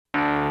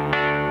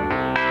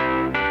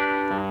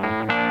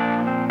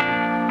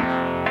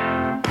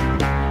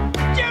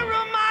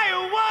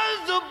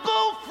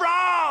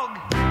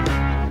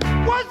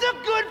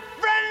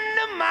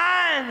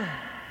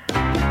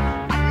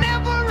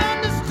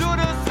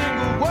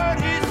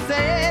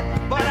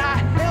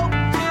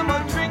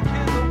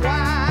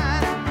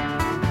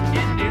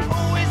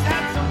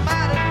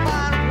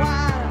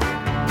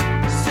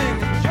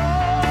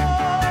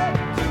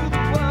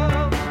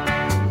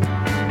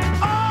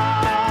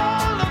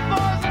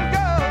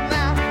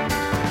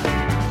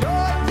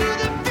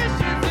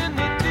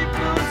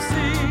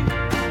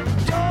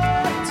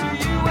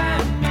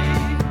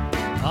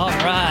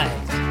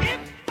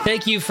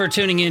Thank you for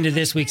tuning in to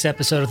this week's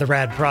episode of the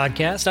RAD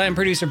Prodcast. I am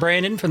producer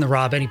Brandon from the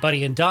Rob,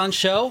 Anybody, and Don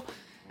show.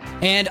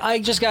 And I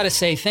just got to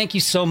say thank you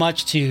so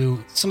much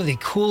to some of the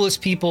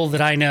coolest people that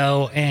I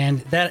know.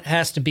 And that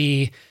has to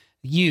be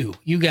you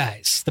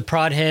guys, the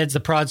prod heads, the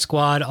prod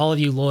squad, all of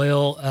you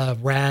loyal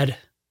RAD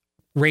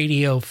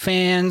radio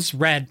fans,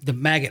 RAD, the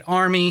Maggot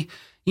Army.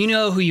 You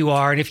know who you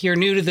are. And if you're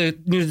new to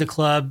the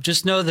club,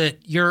 just know that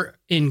you're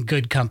in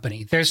good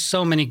company. There's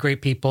so many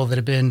great people that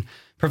have been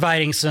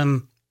providing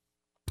some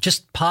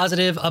just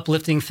positive,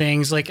 uplifting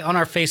things, like on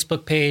our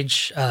Facebook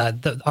page, on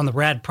the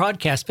RAD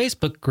Prodcast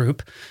Facebook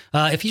group.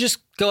 If you just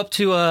go up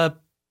to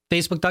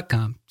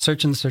facebook.com,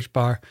 search in the search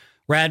bar,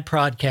 RAD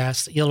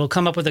Prodcast, it'll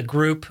come up with a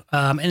group.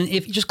 And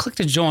if you just click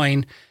to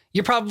join,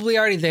 you're probably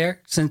already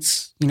there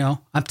since,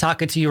 I'm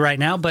talking to you right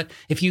now. But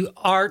if you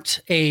aren't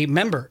a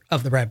member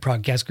of the RAD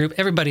Prodcast group,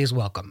 everybody is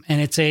welcome. And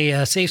it's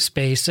a safe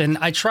space. And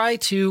I try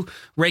to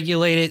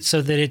regulate it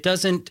so that it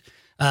doesn't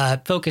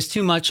focus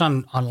too much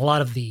on a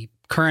lot of the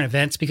current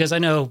events, because I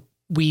know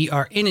we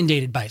are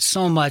inundated by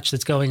so much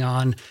that's going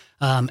on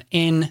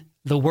in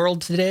the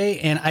world today.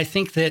 And I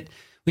think that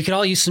we could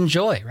all use some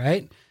joy,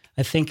 right?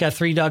 I think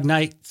Three Dog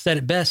Night said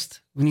it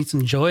best. We need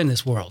some joy in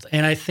this world.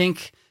 And I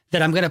think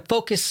that I'm going to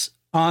focus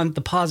on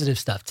the positive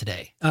stuff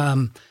today.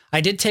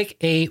 I did take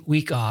a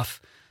week off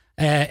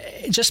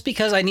just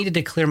because I needed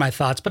to clear my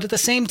thoughts. But at the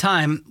same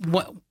time,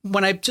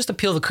 when I just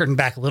peel the curtain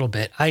back a little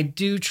bit, I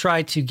do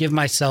try to give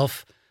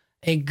myself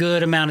a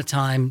good amount of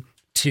time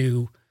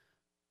to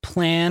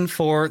plan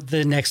for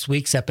the next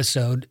week's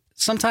episode.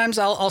 Sometimes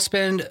I'll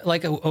spend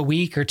like a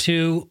week or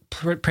two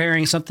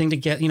preparing something to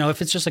get,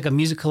 if it's just like a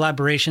music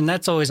collaboration,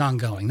 that's always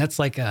ongoing. That's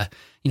like a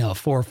 4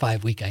 or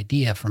 5 week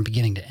idea from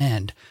beginning to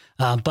end.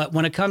 But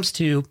when it comes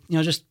to,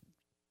 just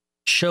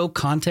show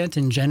content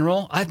in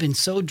general, I've been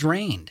so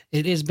drained.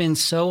 It has been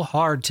so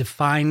hard to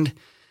find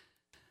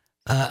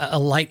a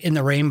light in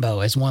the rainbow,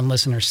 as one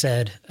listener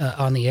said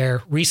on the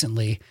air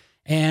recently.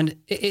 And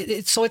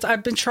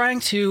I've been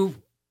trying to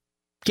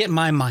get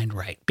my mind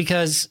right,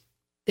 because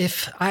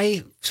if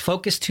I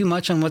focus too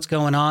much on what's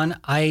going on,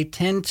 I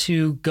tend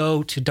to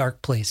go to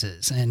dark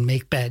places and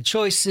make bad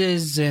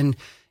choices. And,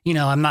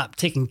 I'm not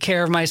taking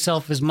care of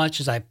myself as much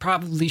as I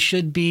probably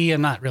should be.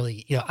 I'm not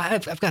really,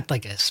 I've got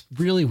like a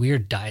really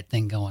weird diet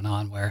thing going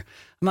on where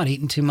I'm not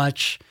eating too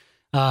much,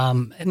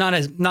 not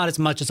as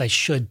much as I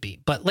should be.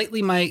 But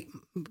lately, my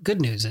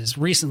good news is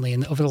recently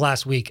and over the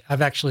last week,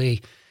 I've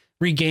actually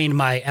regained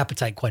my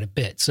appetite quite a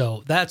bit.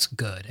 So that's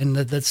good. And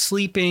the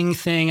sleeping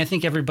thing, I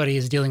think everybody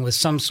is dealing with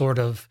some sort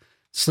of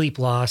sleep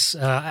loss.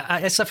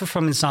 I suffer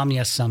from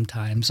insomnia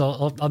sometimes.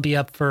 I'll be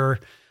up for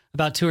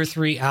about 2 or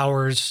 3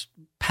 hours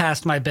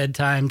past my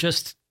bedtime,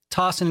 just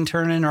tossing and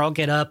turning, or I'll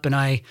get up and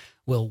I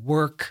will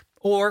work,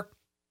 or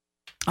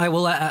I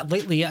will,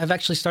 lately I've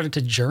actually started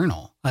to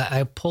journal.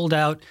 I pulled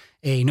out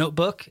a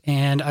notebook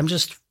and I'm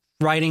just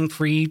writing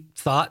free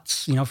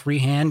thoughts,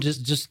 freehand,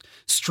 just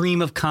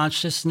stream of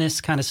consciousness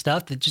kind of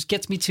stuff that just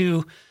gets me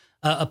to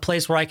a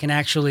place where I can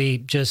actually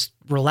just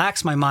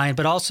relax my mind,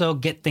 but also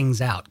get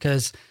things out.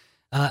 Because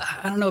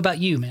I don't know about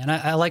you, man.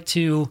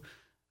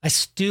 I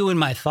stew in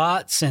my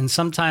thoughts. And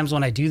sometimes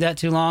when I do that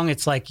too long,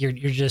 it's like you're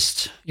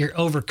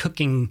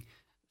overcooking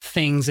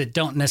things that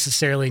don't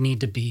necessarily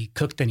need to be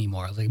cooked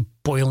anymore, like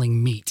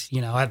boiling meat. You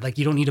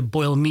don't need to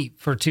boil meat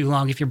for too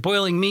long. If you're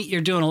boiling meat,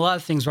 you're doing a lot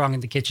of things wrong in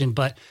the kitchen,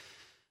 but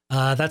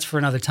that's for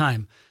another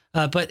time.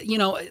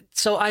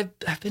 So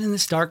I've been in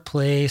this dark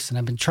place and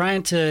I've been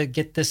trying to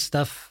get this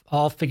stuff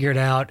all figured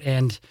out.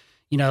 And,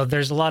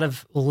 there's a lot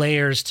of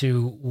layers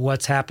to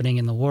what's happening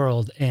in the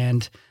world.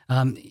 And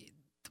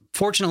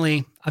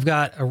fortunately, I've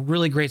got a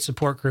really great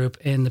support group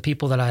in the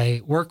people that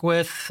I work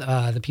with,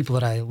 the people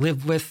that I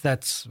live with.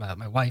 That's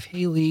my wife,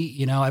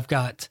 Haley. I've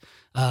got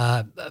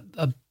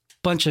a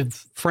bunch of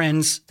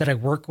friends that I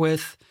work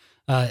with,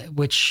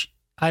 which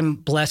I'm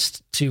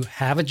blessed to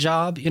have a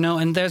job,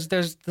 and there's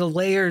the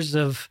layers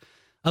of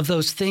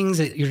those things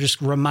that you're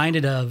just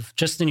reminded of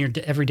just in your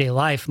everyday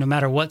life. No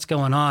matter what's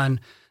going on,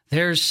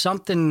 there's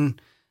something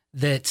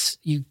that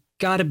you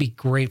got to be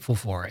grateful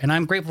for. And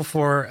I'm grateful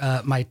for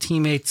my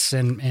teammates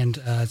and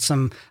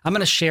I'm going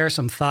to share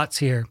some thoughts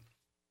here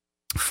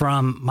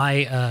from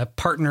my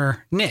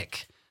partner,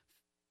 Nick.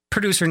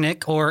 Producer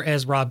Nick, or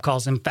as Rob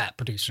calls him, Fat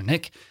Producer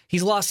Nick.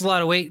 He's lost a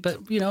lot of weight, but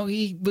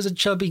he was a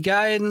chubby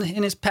guy in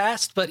his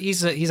past, but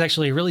he's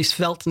actually really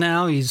svelte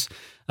now. He's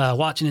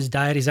watching his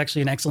diet. He's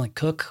actually an excellent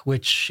cook,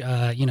 which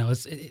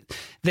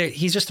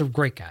he's just a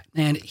great guy.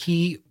 And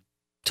he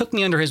took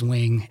me under his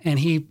wing, and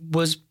he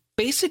was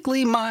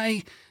basically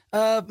my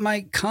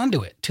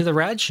conduit to the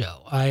RAD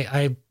show.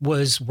 I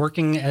was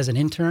working as an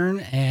intern,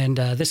 and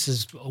this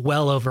is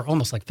well over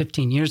almost like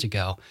 15 years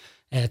ago.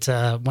 At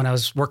when I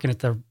was working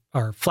at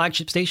our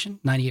flagship station,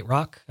 98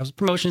 Rock. I was a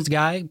promotions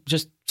guy,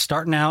 just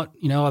starting out,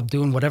 I'm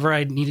doing whatever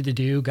I needed to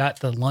do, got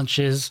the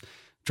lunches,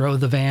 drove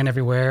the van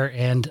everywhere.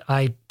 And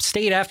I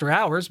stayed after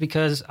hours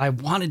because I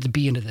wanted to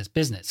be into this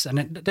business. And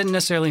it didn't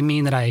necessarily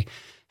mean that I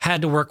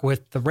had to work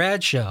with the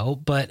RAD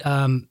show, but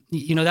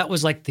that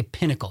was like the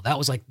pinnacle. That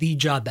was like the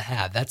job to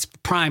have. That's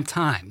prime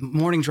time.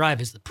 Morning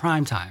drive is the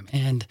prime time.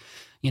 And,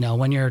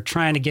 when you're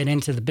trying to get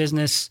into the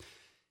business,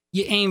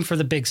 you aim for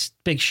the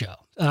big show.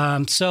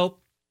 So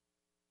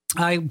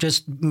I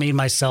just made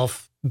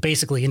myself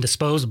basically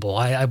indisposable.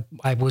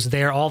 I was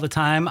there all the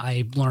time.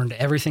 I learned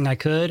everything I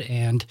could.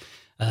 And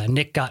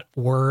Nick got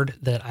word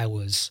that I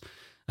was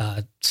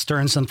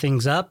stirring some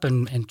things up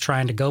and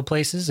trying to go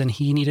places, and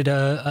he needed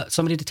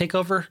somebody to take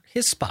over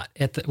his spot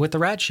with the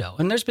RAD show.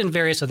 And there's been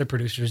various other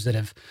producers that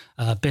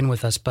have been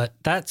with us, but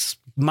that's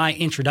my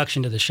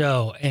introduction to the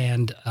show.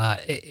 And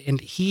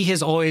he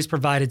has always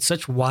provided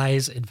such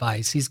wise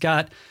advice. He's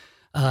got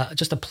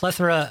just a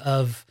plethora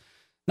of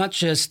not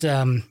just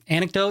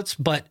anecdotes,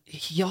 but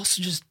he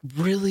also just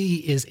really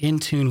is in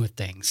tune with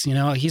things.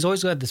 He's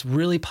always got this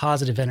really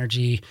positive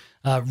energy,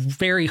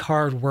 very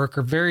hard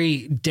worker,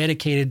 very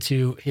dedicated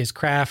to his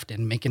craft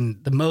and making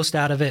the most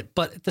out of it.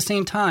 But at the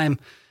same time,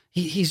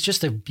 he's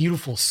just a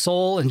beautiful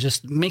soul and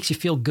just makes you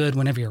feel good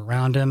whenever you're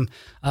around him.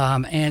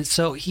 And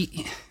so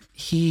he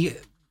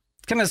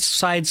kind of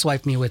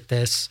sideswiped me with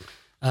this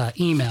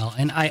email,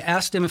 and I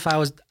asked him if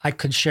I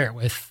could share it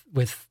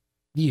with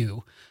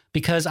you,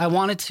 because I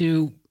wanted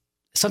to.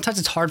 Sometimes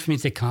it's hard for me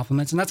to take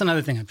compliments, and that's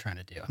another thing I'm trying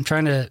to do. I'm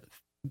trying to,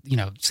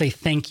 say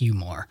thank you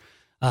more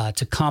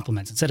to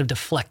compliments instead of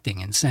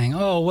deflecting and saying,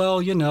 "Oh,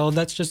 well,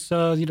 that's just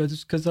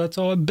just because that's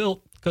all I'm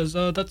built, because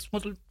this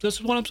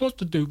is what I'm supposed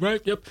to do,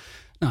 right?" Yep.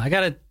 No, I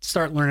got to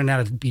start learning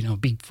how to be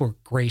more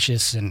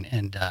gracious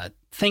and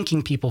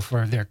thanking people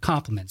for their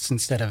compliments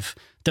instead of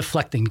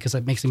deflecting, because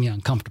it makes me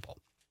uncomfortable.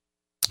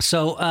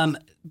 So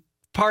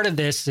part of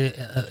this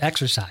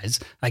exercise,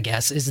 I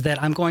guess, is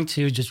that I'm going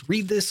to just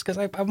read this because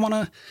I want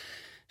to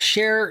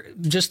share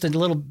just a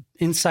little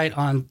insight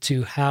on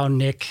to how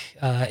Nick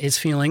is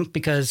feeling,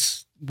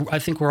 because I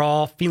think we're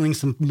all feeling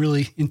some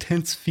really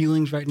intense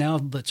feelings right now,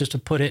 but just to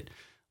put it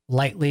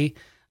lightly.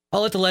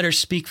 I'll let the letter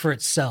speak for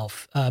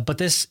itself. But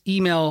this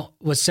email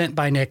was sent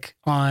by Nick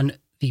on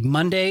the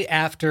Monday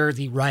after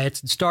the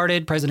riots had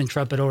started. President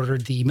Trump had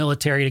ordered the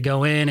military to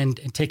go in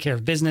and take care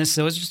of business.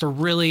 So it was just a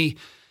really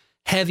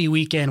heavy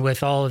weekend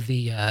with all of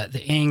the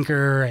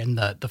anger and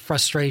the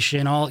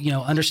frustration, all,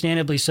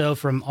 understandably so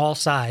from all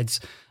sides.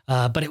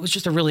 But it was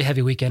just a really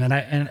heavy weekend.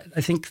 And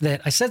I think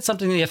that I said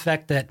something to the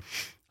effect that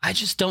I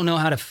just don't know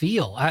how to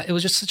feel. It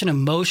was just such an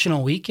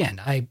emotional weekend.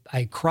 I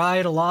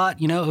cried a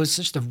lot. It was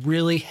just a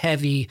really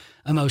heavy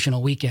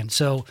emotional weekend.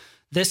 So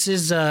this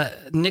is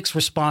Nick's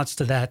response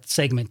to that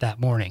segment that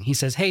morning. He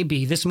says, "Hey,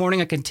 B, this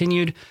morning I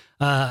continued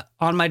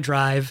on my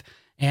drive,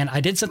 and I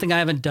did something I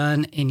haven't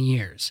done in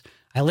years.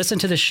 I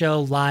listened to the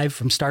show live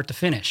from start to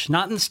finish,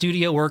 not in the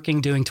studio working,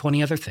 doing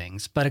 20 other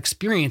things, but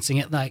experiencing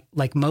it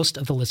like most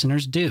of the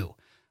listeners do.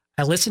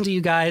 I listened to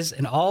you guys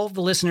and all of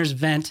the listeners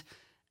vent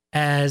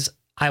as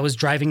I was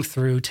driving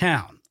through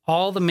town.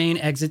 All the main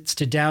exits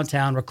to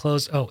downtown were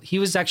closed." Oh, he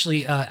was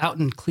actually out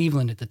in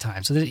Cleveland at the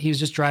time. So he was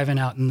just driving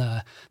out in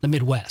the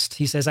Midwest.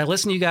 He says, "I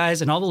listened to you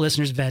guys and all the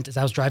listeners vent as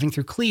I was driving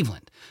through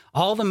Cleveland.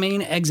 All the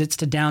main exits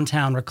to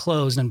downtown were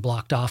closed and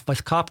blocked off by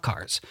cop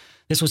cars.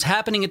 This was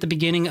happening at the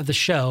beginning of the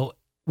show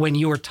when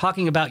you were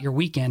talking about your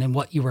weekend and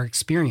what you were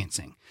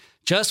experiencing.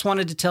 Just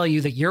wanted to tell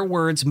you that your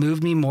words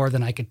moved me more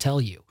than I could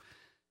tell you.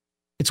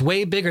 It's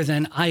way bigger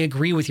than I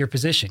agree with your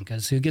position,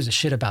 because who gives a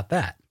shit about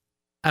that?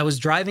 I was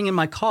driving in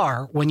my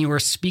car when you were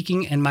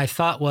speaking, and my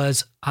thought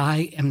was,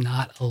 I am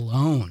not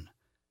alone.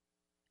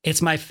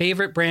 It's my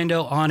favorite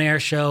Brando on-air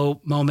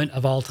show moment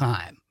of all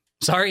time.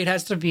 Sorry it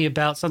has to be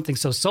about something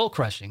so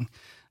soul-crushing.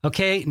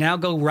 Okay, now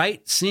go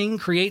write, sing,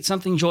 create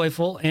something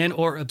joyful and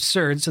or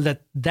absurd so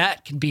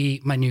that can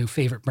be my new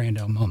favorite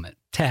Brando moment.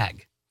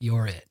 Tag,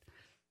 you're it."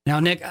 Now,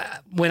 Nick,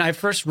 when I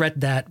first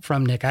read that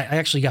from Nick, I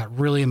actually got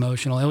really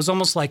emotional. It was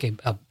almost like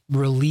a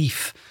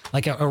relief,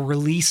 like a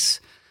release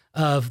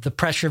of the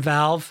pressure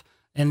valve.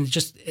 And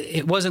just,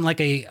 it wasn't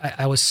like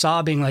I was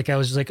sobbing, like I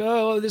was like,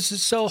 "Oh, this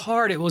is so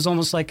hard." It was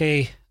almost like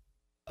it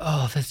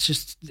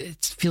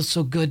feels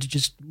so good to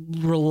just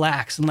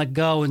relax and let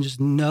go and just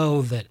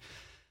know that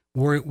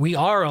we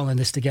are all in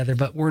this together,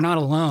 but we're not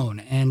alone.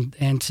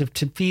 And to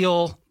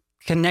feel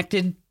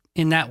connected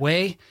in that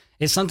way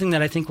is something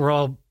that I think we're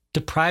all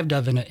deprived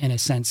of in a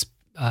sense,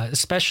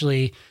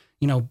 especially,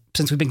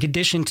 since we've been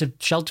conditioned to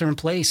shelter in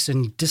place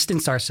and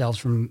distance ourselves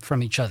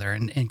from each other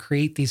and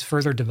create these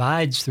further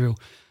divides through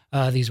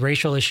these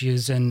racial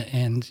issues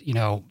and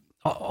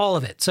all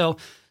of it. So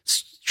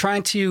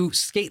trying to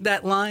skate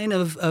that line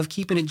of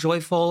keeping it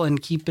joyful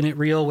and keeping it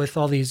real with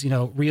all these,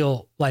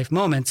 real life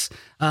moments.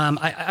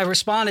 I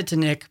responded to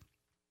Nick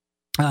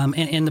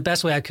in the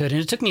best way I could. And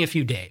it took me a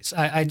few days.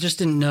 I just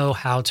didn't know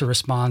how to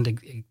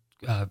respond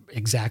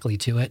exactly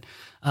to it.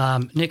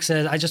 Nick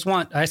said,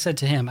 I said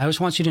to him, "I just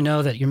want you to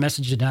know that your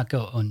message did not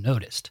go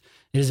unnoticed.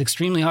 It is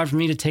extremely hard for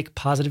me to take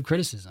positive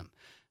criticism.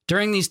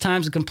 During these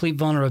times of complete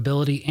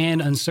vulnerability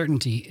and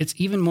uncertainty, it's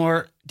even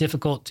more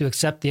difficult to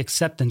accept the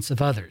acceptance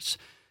of others.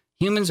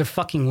 Humans are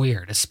fucking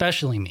weird,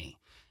 especially me.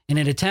 In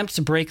an attempt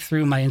to break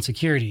through my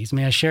insecurities,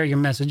 may I share your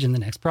message in the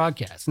next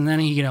broadcast? And then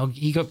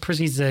he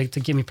proceeds to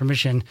give me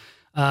permission.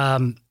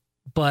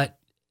 But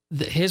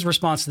his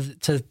response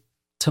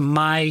to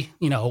my,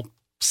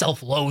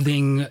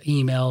 self-loathing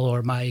email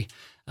or my,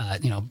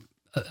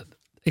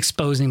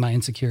 exposing my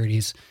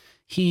insecurities,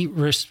 he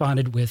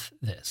responded with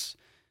this.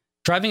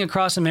 Driving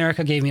across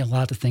America gave me a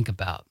lot to think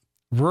about.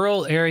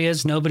 Rural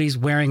areas, nobody's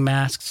wearing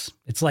masks.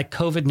 It's like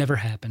COVID never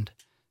happened.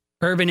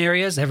 Urban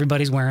areas,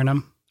 everybody's wearing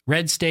them.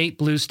 Red state,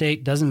 blue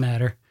state, doesn't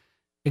matter.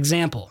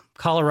 Example,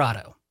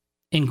 Colorado.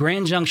 In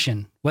Grand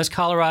Junction, West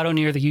Colorado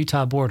near the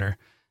Utah border,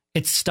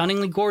 it's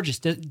stunningly gorgeous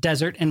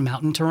desert and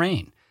mountain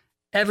terrain.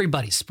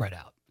 Everybody's spread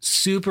out.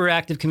 Super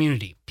active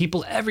community.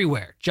 People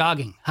everywhere,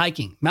 jogging,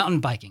 hiking, mountain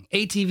biking,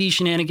 ATV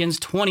shenanigans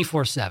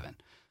 24/7.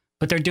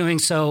 But they're doing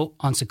so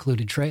on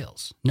secluded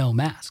trails, no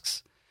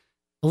masks.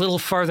 A little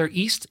farther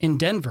east in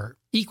Denver,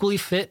 equally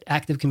fit,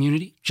 active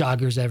community,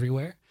 joggers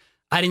everywhere.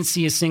 I didn't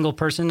see a single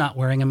person not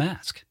wearing a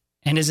mask.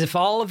 And as if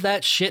all of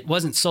that shit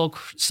wasn't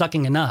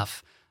soul-sucking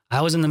enough,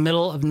 I was in the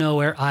middle of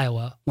nowhere,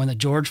 Iowa, when the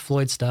George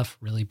Floyd stuff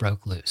really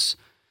broke loose.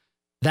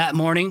 That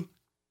morning,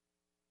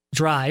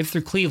 drive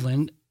through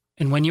Cleveland,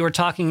 and when you were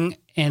talking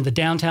and the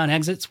downtown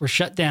exits were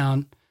shut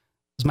down,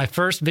 was my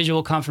first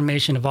visual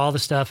confirmation of all the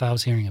stuff I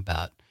was hearing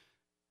about.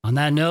 On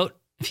that note,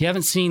 if you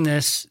haven't seen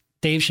this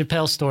Dave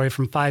Chappelle story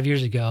from 5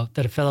 years ago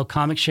that a fellow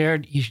comic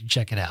shared, you should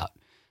check it out.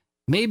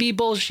 Maybe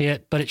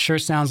bullshit, but it sure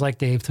sounds like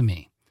Dave to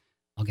me.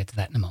 I'll get to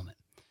that in a moment.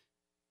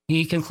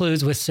 He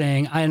concludes with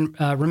saying,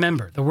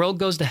 remember, the world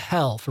goes to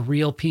hell for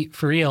real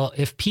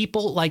if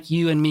people like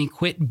you and me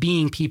quit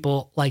being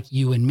people like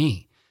you and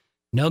me.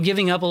 No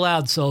giving up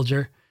allowed,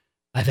 soldier.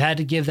 I've had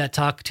to give that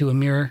talk to a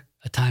mirror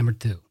a time or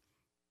two.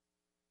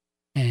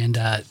 And,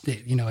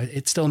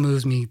 it still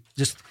moves me.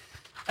 Just,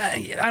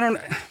 it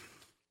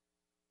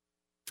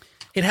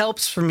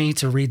helps for me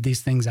to read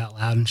these things out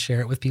loud and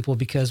share it with people,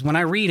 because when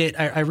I read it,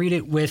 I read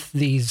it with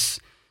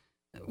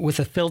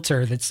a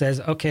filter that says,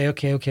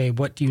 okay,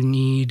 what do you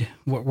need?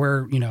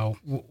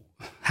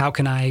 How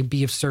can I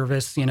be of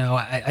service?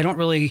 I don't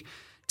really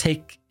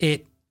take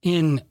it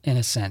in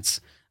a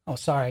sense. Oh,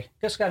 sorry.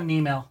 Just got an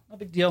email. No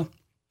big deal.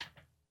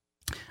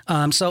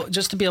 So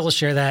just to be able to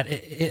share that,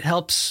 it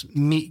helps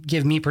me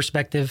give me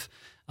perspective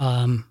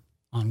on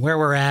where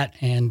we're at,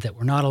 and that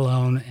we're not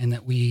alone, and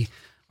that we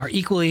are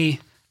equally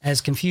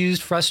as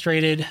confused,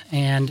 frustrated,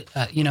 and,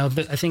 I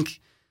think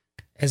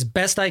as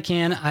best I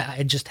can,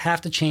 I just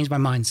have to change my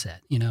mindset.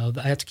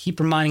 I have to keep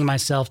reminding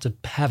myself to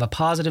have a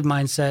positive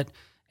mindset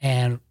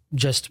and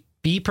just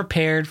be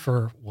prepared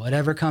for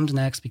whatever comes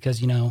next,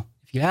 because, if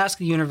you ask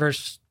the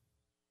universe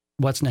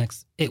what's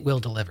next, it will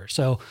deliver.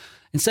 So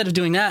instead of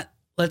doing that,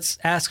 let's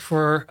ask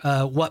for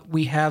what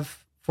we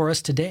have for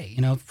us today,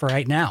 for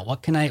right now.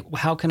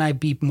 How can I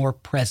be more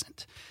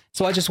present?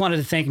 So I just wanted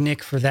to thank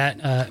Nick for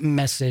that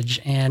message.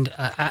 And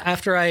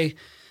after I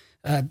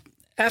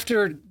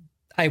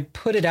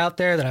put it out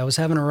there that I was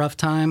having a rough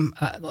time,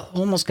 I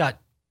almost got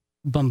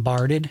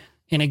bombarded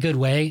in a good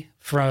way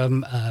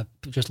from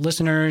just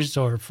listeners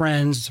or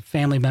friends,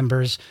 family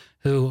members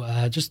who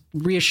just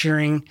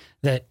reassuring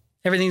that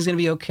everything's going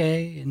to be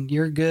okay and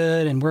you're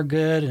good and we're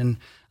good. And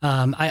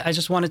I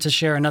just wanted to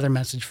share another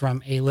message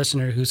from a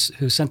listener who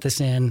sent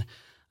this in,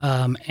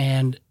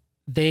 and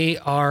they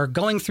are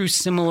going through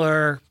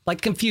similar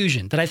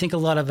confusion that I think a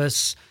lot of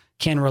us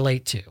can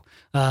relate to.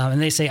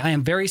 And they say, I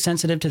am very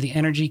sensitive to the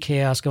energy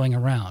chaos going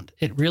around.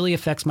 It really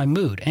affects my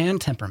mood and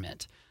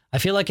temperament. I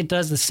feel like it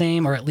does the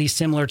same, or at least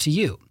similar to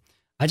you.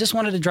 I just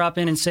wanted to drop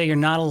in and say you're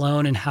not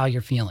alone in how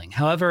you're feeling,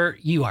 however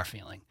you are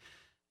feeling.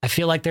 I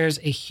feel like there's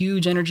a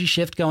huge energy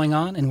shift going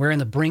on, and we're in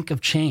the brink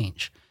of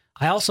change.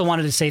 I also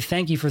wanted to say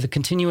thank you for the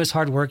continuous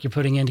hard work you're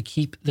putting in to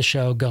keep the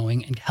show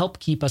going and help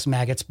keep us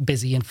maggots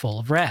busy and full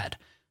of rad.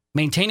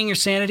 Maintaining your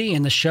sanity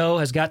in the show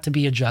has got to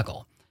be a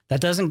juggle.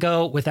 That doesn't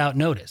go without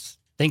notice.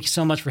 Thank you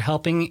so much for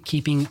helping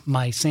keeping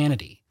my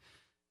sanity.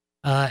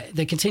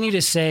 They continue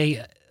to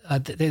say,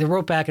 they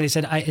wrote back and they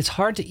said, it's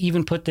hard to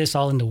even put this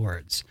all into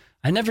words.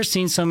 I've never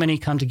seen so many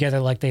come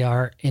together like they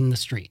are in the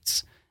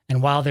streets.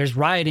 And while there's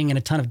rioting and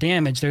a ton of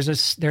damage, there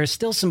is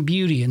still some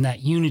beauty in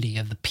that unity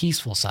of the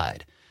peaceful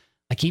side.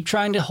 I keep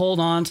trying to hold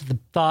on to the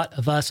thought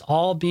of us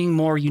all being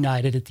more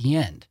united at the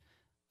end.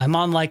 I'm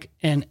on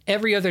an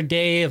every other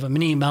day of a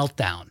mini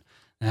meltdown.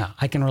 Now,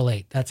 I can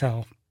relate. That's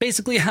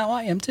basically how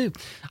I am too.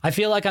 I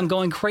feel like I'm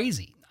going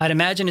crazy. I'd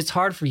imagine it's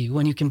hard for you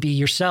when you can be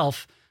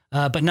yourself,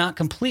 but not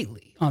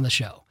completely on the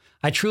show.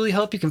 I truly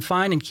hope you can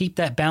find and keep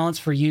that balance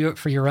for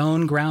your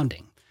own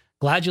grounding.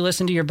 Glad you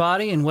listen to your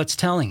body and what's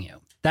telling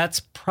you.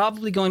 That's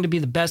probably going to be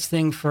the best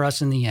thing for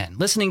us in the end,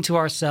 listening to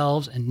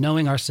ourselves and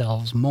knowing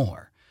ourselves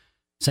more.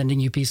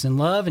 Sending you peace and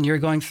love, and you're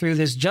going through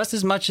this just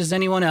as much as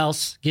anyone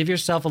else. Give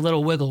yourself a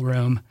little wiggle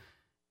room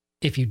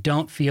if you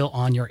don't feel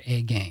on your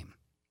A game.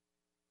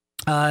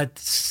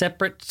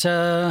 Separate,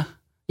 and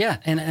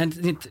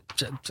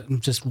I'm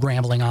just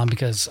rambling on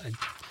because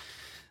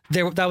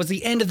that was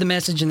the end of the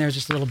message, and there's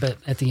just a little bit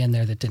at the end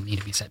there that didn't need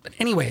to be said. But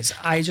anyways,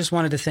 I just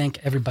wanted to thank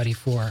everybody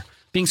for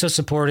being so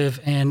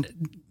supportive and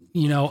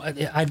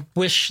I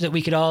wish that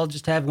we could all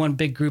just have one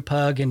big group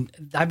hug. And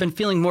I've been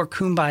feeling more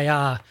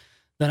kumbaya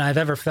than I've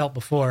ever felt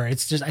before.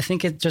 It's just, I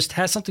think it just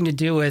has something to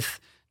do with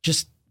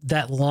just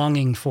that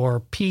longing for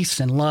peace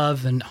and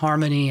love and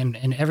harmony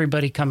and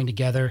everybody coming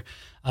together.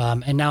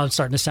 And now it's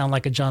starting to sound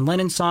like a John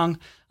Lennon song.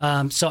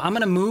 So I'm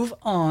going to move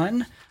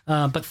on.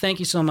 But thank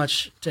you so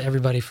much to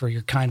everybody for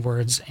your kind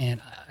words.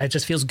 And it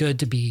just feels good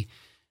to be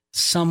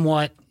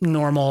somewhat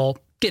normal,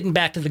 getting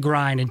back to the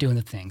grind and doing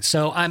the thing.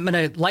 So I'm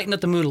going to lighten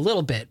up the mood a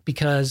little bit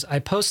because I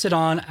posted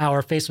on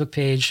our Facebook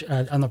page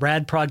on the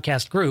RAD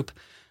Prodcast group,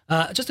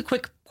 just a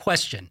quick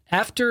question.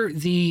 After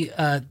the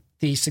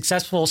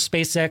successful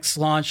SpaceX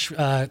launch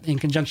in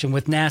conjunction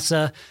with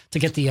NASA to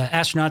get the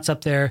astronauts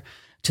up there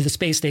to the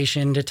space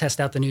station to test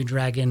out the new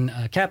Dragon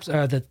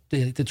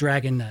the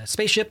Dragon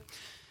spaceship.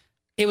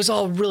 It was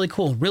all really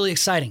cool, really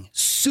exciting,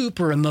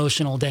 super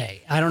emotional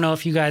day. I don't know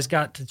if you guys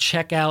got to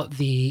check out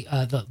the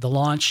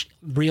launch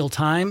real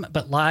time,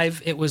 but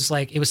live it was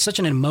such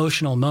an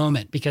emotional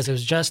moment because it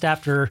was just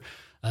after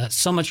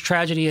so much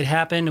tragedy had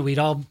happened. We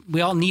all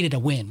needed a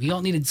win. We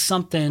all needed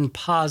something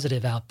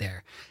positive out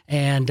there,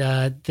 and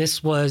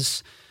this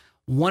was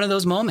one of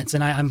those moments.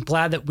 And I'm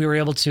glad that we were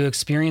able to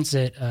experience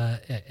it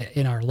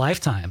in our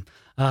lifetime.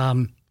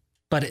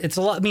 But it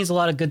means a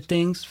lot of good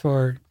things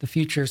for the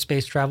future of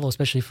space travel,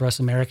 especially for us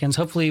Americans.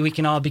 Hopefully we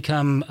can all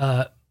become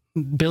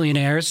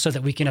billionaires so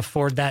that we can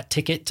afford that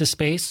ticket to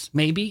space,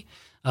 maybe.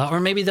 Or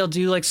maybe they'll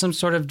do like some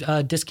sort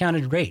of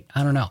discounted rate.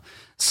 I don't know.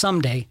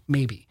 Someday,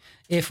 maybe,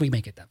 if we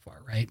make it that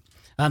far, right?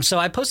 So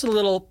I posted a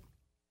little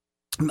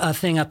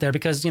thing out there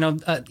because,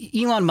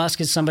 Elon Musk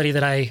is somebody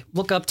that I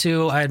look up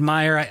to, I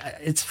admire.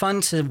 It's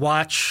fun to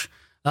watch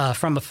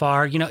from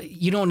afar.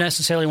 You don't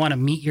necessarily want to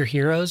meet your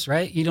heroes,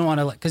 right? You don't want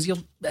to, because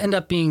you'll end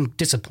up being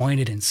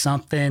disappointed in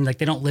something, like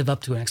they don't live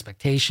up to an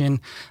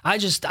expectation.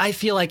 I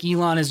feel like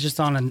Elon is just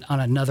on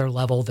another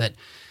level that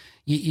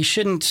you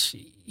shouldn't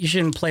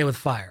play with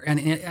fire. And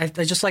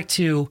I just like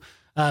to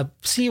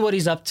see what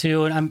he's up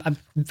to. And I'm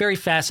very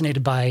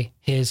fascinated by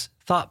his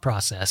thought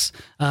process.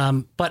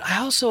 But I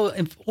also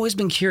have always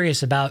been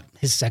curious about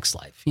his sex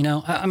life.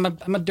 I'm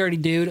a dirty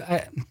dude.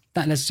 I'm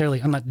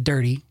not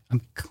dirty.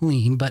 I'm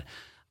clean, but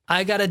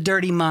I got a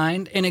dirty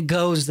mind and it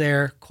goes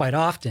there quite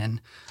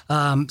often.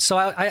 So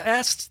I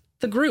asked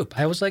the group,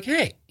 I was like,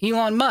 hey,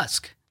 Elon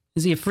Musk,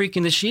 is he a freak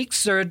in the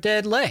sheets or a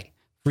dead lay?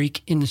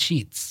 Freak in the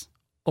sheets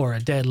or a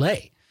dead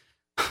lay?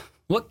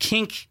 What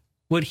kink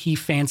would he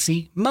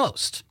fancy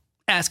most?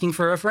 Asking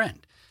for a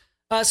friend.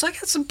 So I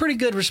got some pretty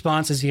good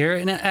responses here.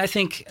 And I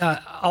think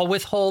I'll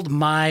withhold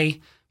my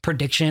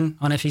prediction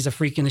on if he's a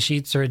freak in the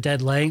sheets or a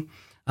dead lay.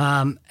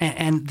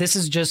 And this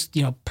is just,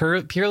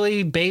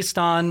 purely based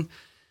on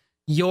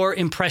your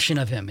impression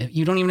of him.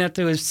 You don't even have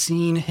to have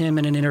seen him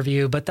in an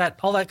interview, but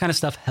all that kind of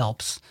stuff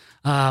helps.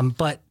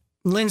 But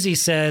Lindsay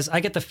says, I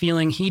get the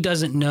feeling he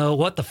doesn't know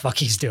what the fuck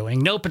he's doing.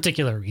 No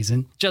particular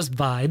reason, just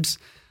vibes.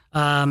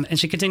 And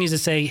she continues to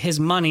say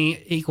his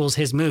money equals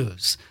his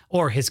moves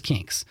or his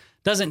kinks.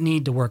 Doesn't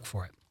need to work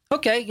for it.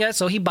 Okay, yeah,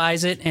 so he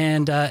buys it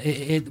and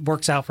it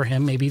works out for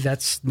him. Maybe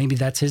that's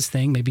his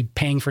thing. Maybe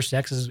paying for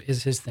sex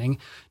is his thing.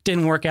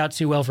 Didn't work out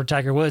too well for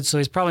Tiger Woods, so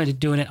he's probably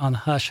doing it on the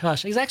hush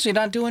hush. He's actually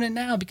not doing it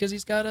now because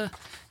he's got a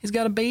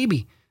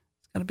baby.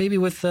 He's got a baby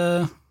with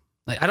I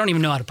don't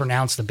even know how to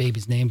pronounce the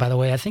baby's name, by the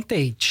way. I think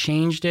they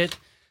changed it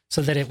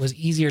so that it was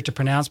easier to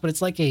pronounce, but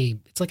it's like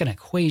an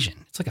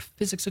equation. It's like a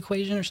physics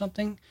equation or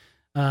something.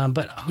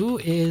 But who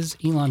is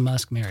Elon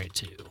Musk married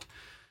to?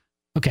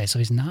 Okay, so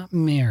he's not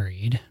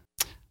married.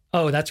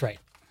 Oh, that's right.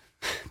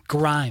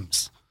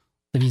 Grimes,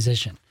 the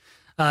musician.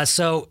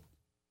 So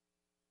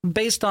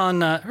based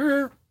on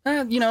her,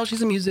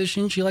 she's a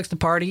musician. She likes to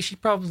party. She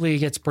probably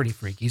gets pretty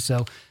freaky.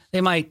 So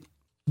they might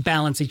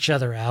balance each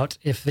other out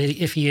if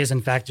he is,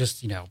 in fact,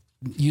 just,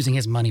 using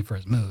his money for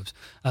his moves.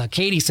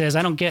 Katie says,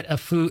 I don't get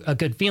a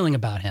good feeling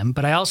about him,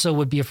 but I also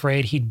would be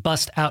afraid he'd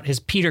bust out his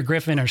Peter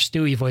Griffin or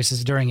Stewie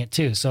voices during it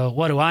too. So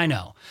what do I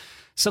know?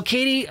 So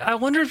Katie, I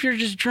wonder if you're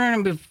just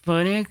trying to be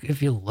funny, if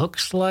he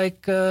looks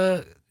like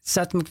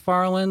Seth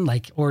MacFarlane,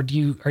 or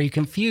are you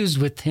confused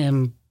with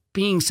him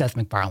being Seth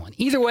MacFarlane?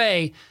 Either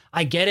way,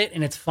 I get it,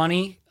 and it's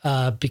funny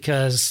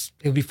because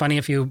it would be funny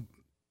if you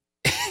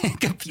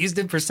confused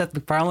him for Seth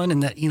MacFarlane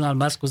and that Elon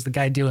Musk was the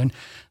guy doing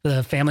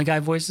the Family Guy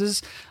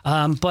voices.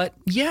 But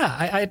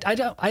yeah,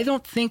 I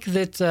don't think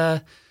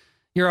that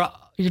you're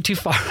too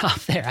far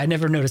off there. I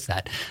never noticed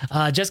that.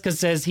 Jessica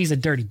says he's a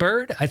dirty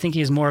bird. I think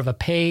he is more of a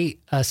pay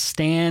a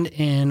stand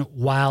in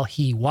while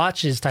he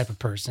watches type of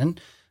person.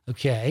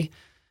 Okay.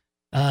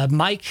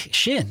 Mike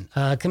Shin,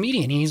 a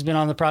comedian. He's been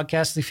on the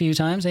podcast a few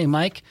times. Hey,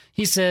 Mike.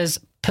 He says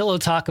pillow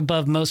talk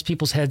above most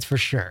people's heads for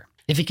sure.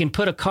 If he can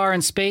put a car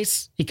in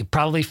space, he could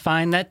probably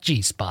find that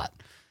G-spot.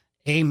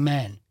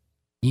 Amen.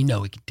 He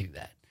could do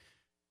that.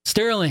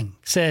 Sterling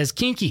says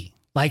kinky,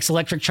 likes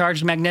electric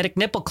charged magnetic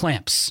nipple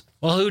clamps.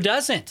 Well, who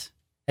doesn't?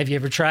 Have you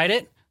ever tried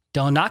it?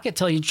 Don't knock it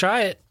till you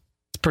try it.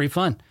 It's pretty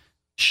fun.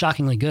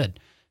 Shockingly good.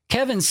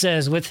 Kevin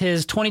says with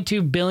his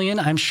 $22 billion,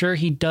 I'm sure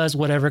he does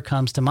whatever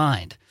comes to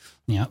mind.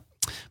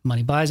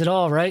 Money buys it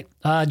all, right?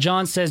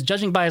 John says,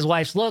 judging by his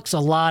wife's looks, a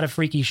lot of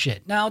freaky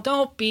shit. Now,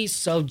 don't be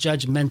so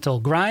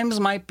judgmental. Grimes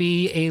might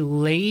be a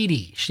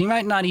lady. She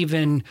might not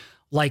even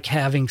like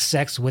having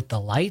sex with the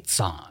lights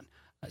on.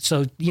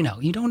 So,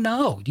 you don't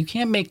know. You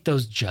can't make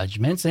those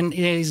judgments. And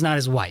he's not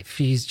his wife.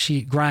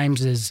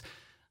 Grimes is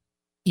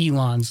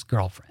Elon's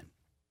girlfriend.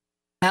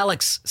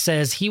 Alex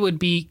says he would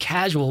be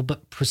casual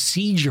but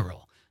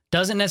procedural.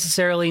 Doesn't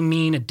necessarily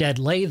mean a dead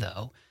lay,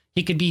 though.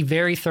 He could be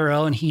very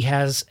thorough, and he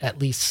has at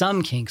least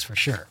some kinks for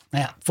sure.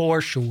 Yeah, for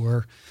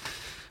sure.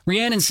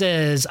 Rhiannon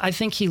says, I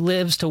think he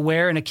likes to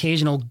wear an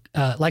occasional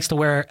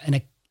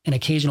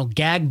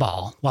gag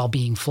ball while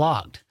being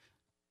flogged.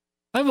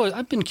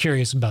 I've been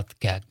curious about the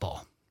gag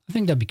ball. I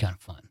think that'd be kind of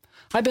fun.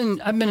 I've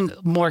been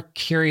more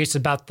curious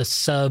about the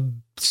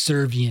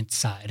subservient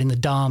side and the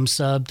dom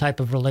sub type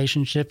of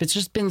relationship. It's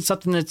just been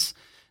something that's,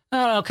 I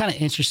don't know, kind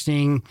of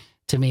interesting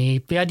to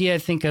me. The idea, I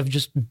think, of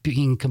just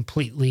being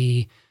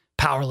completely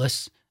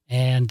powerless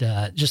and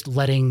just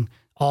letting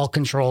all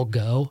control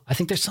go. I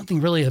think there's something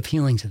really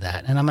appealing to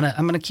that, and I'm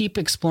gonna keep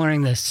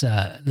exploring this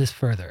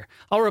further.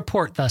 I'll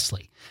report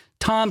thusly.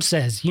 Tom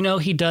says,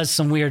 he does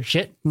some weird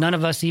shit none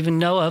of us even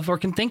know of or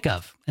can think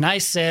of. And I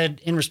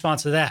said in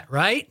response to that,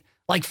 right?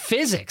 Like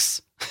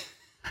physics.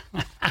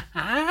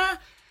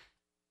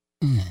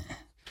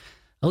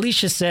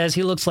 Alicia says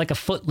he looks like a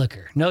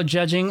footlicker. No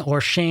judging or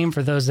shame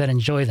for those that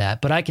enjoy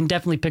that, but I can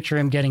definitely picture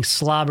him getting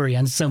slobbery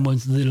on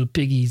someone's little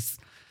piggies.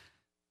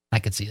 I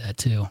could see that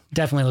too.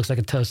 Definitely looks like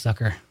a toe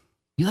sucker.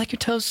 You like your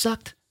toes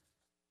sucked?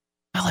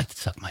 I like to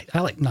suck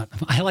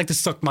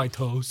my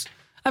toes.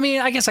 I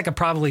mean, I guess I could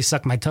probably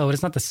suck my toe, but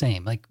it's not the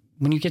same. Like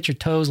when you get your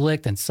toes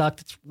licked and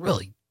sucked,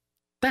 it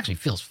actually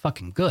feels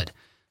fucking good.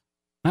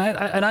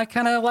 I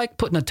kind of like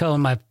putting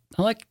I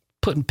like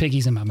putting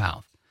piggies in my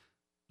mouth.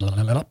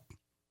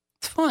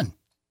 It's fun.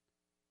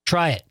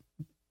 Try it.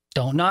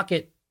 Don't knock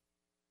it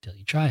till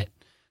you try it.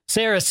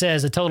 Sarah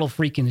says a total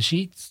freak in the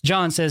sheets.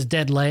 John says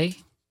dead lay.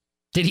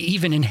 Did he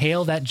even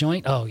inhale that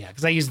joint? Oh, yeah,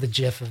 because I used the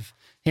gif of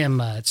him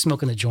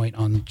smoking the joint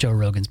on Joe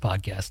Rogan's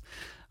podcast.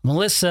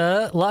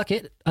 Melissa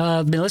Lockett,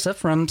 Melissa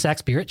from Sack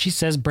Spirit, she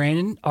says,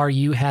 Brandon, are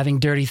you having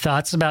dirty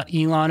thoughts about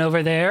Elon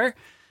over there?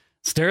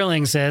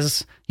 Sterling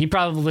says he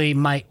probably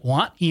might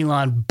want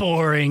Elon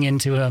boring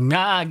into him.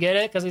 Get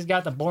it? Because he's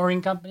got the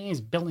boring company. He's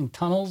building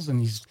tunnels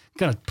and he's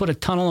going to put a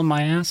tunnel in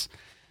my ass.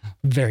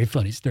 Very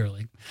funny,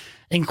 Sterling.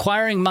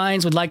 Inquiring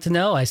minds would like to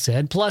know, I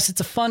said. Plus,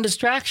 it's a fun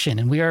distraction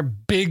and we are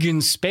big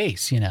in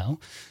space,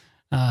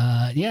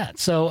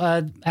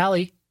 So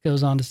Allie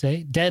goes on to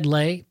say, dead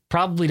lay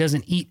probably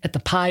doesn't eat at the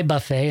pie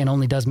buffet and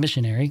only does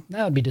missionary.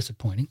 That would be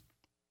disappointing.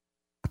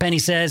 Penny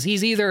says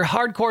he's either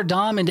hardcore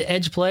dom into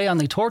edge play on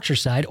the torture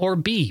side or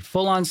B,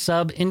 full-on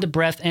sub into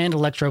breath and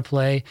electro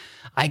play.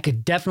 I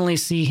could definitely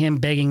see him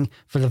begging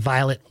for the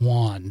violet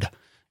wand.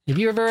 Have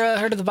you ever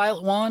heard of the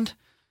violet wand?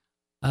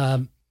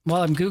 While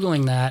I'm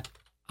Googling that,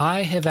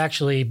 I have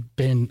actually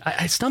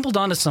I stumbled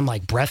onto some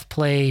like breath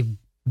play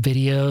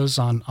videos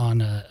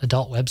on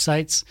adult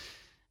websites.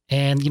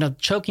 And,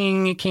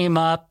 choking came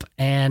up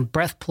and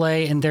breath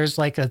play. And there's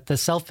like the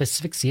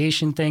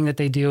self-asphyxiation thing that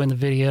they do in the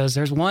videos.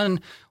 There's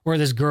one where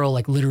this girl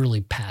like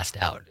literally passed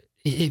out.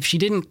 If she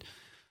didn't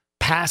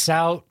pass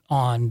out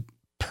on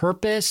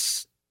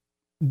purpose,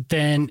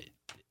 then,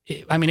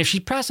 if she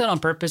passed out on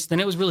purpose,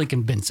 then it was really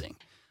convincing.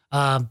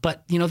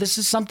 But, this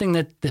is something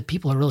that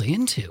people are really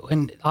into.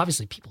 And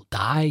obviously people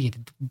die.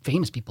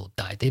 Famous people have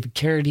died. David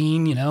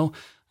Carradine,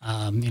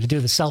 to do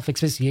the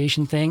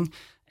self-asphyxiation thing.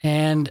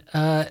 And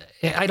I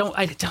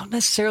don't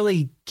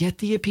necessarily get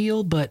the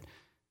appeal, but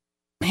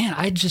man,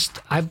 I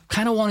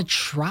kind of want to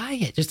try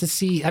it just to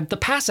see the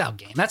pass out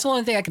game. That's the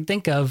only thing I can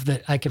think of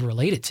that I could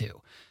relate it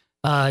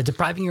to.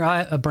 Depriving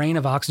your brain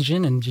of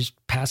oxygen and just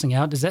passing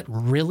out. Does that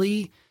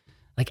really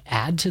like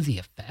add to the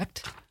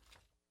effect?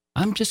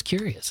 I'm just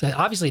curious.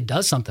 Obviously it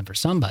does something for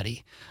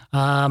somebody.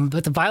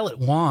 But the violet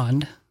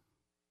wand,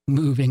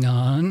 moving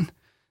on,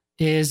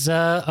 is,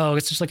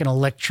 it's just like an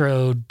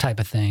electrode type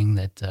of thing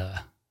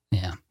that,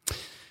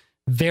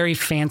 very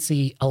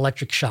fancy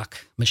electric shock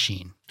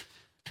machine.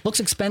 Looks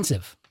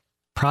expensive.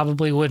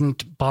 Probably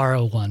wouldn't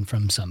borrow one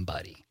from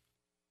somebody.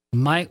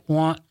 Might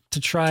want to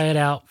try it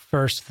out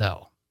first,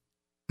 though.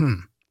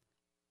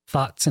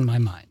 Thoughts in my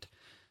mind.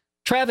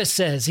 Travis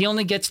says he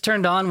only gets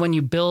turned on when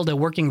you build a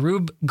working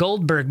Rube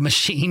Goldberg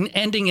machine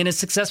ending in a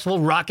successful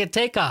rocket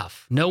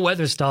takeoff. No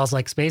weather stalls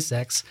like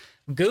SpaceX.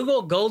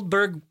 Google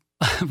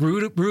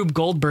Rube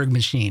Goldberg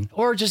machine.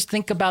 Or just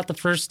think about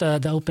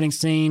the opening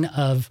scene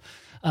of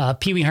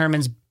Pee Wee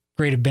Herman's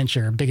Great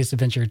Adventure, Biggest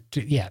Adventure.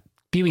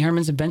 Pee Wee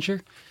Herman's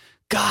Adventure.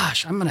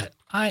 Gosh,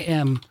 I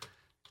am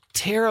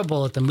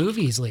terrible at the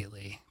movies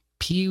lately.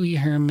 Pee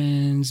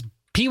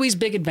Wee's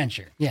Big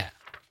Adventure. Yeah.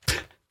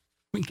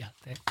 We got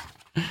there.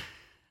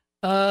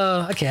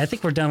 Okay, I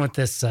think we're done with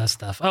this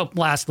stuff. Oh,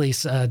 lastly,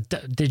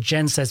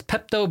 Jen says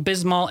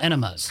Pepto-Bismol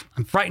enemas.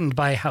 I'm frightened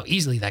by how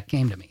easily that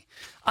came to me.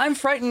 I'm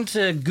frightened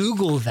to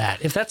Google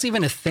that. If that's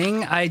even a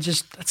thing,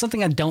 that's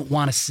something I don't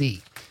want to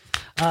see.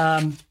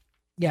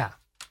 Yeah.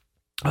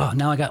 Oh,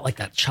 now I got like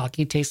that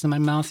chalky taste in my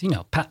mouth. You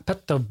know,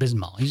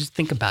 Pepto-Bismol. You just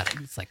think about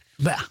it. It's like,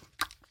 bah,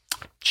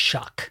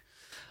 chalk.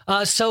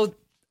 So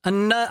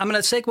I'm going to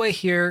segue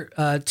here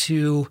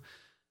to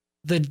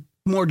the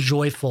more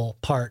joyful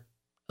part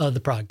of the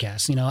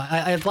podcast. You know,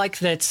 I like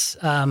that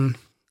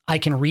I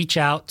can reach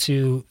out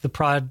to the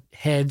prod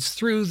heads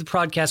through the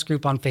Prodcast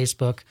group on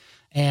Facebook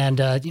and,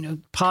 you know,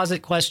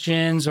 posit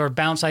questions or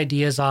bounce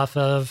ideas off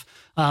of.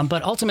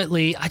 But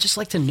ultimately, I just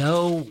like to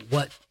know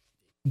what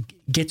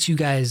gets you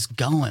guys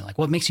going, like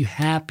what makes you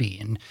happy.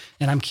 And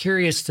I'm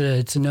curious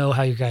to know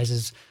how your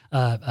guys'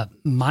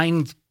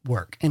 mind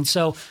work. And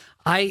so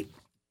I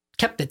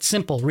kept it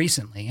simple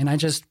recently, and I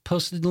just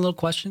posted a little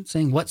question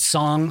saying, what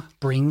song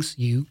brings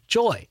you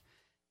joy?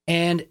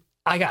 And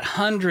I got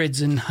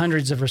hundreds and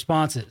hundreds of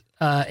responses.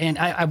 And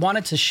I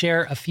wanted to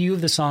share a few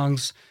of the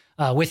songs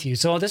with you.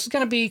 So this is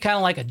going to be kind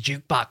of like a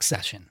jukebox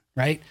session,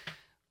 right?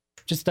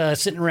 Just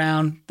sitting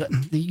around,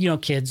 you know,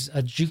 kids,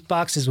 a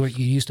jukebox is what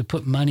you used to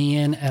put money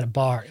in at a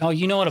bar. Oh,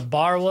 you know what a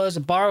bar was?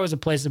 A bar was a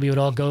place that we would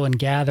all go and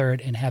gather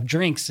and have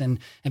drinks and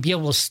be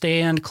able to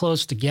stand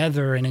close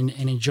together and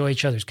enjoy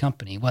each other's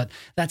company. We'll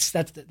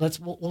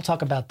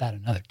talk about that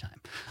another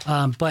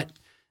time. But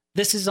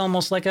this is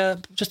almost like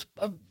just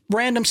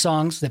random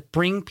songs that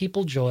bring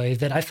people joy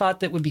that I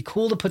thought that would be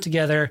cool to put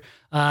together.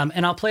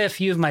 And I'll play a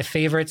few of my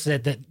favorites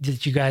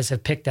that you guys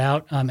have picked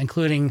out,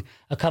 including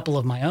a couple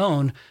of my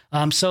own.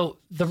 So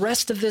the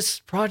rest of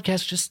this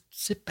podcast, just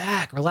sit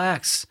back,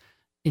 relax,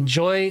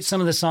 enjoy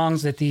some of the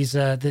songs that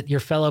that your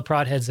fellow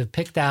prod heads have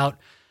picked out.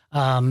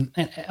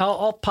 And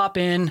I'll pop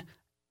in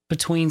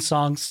between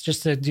songs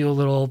just to do a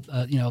little,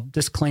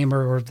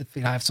 disclaimer, or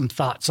I have some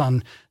thoughts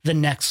on the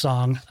next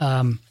song.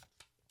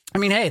 I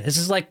mean, hey, this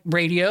is like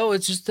radio.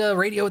 It's just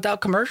radio without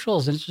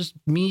commercials. And it's just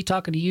me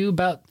talking to you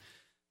about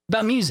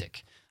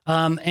music.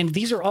 And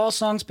these are all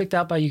songs picked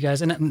out by you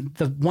guys. And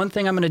the one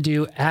thing I'm going to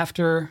do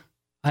after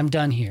I'm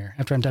done here,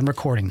 after I'm done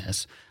recording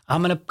this,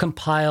 I'm going to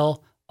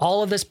compile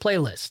all of this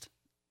playlist,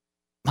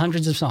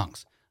 hundreds of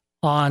songs,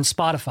 on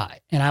Spotify.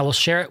 And I will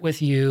share it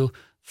with you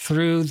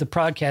through the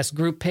Prodcast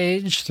group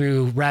page,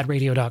 through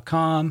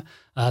radradio.com,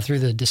 through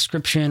the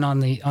description on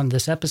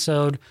this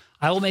episode.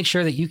 I will make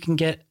sure that you can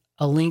get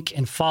a link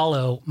and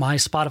follow my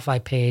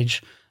Spotify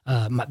page,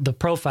 the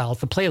profile,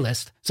 the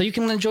playlist, so you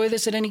can enjoy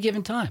this at any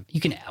given time. You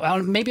can,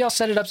 maybe I'll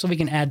set it up so we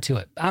can add to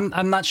it.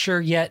 I'm not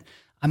sure yet.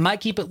 I might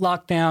keep it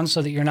locked down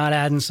so that you're not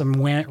adding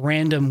some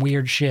random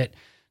weird shit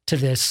to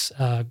this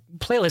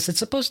playlist. It's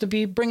supposed to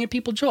be bringing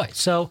people joy.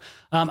 So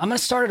I'm going to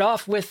start it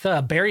off with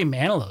Barry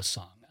Manilow's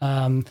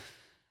song.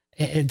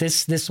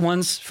 This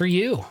one's for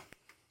you.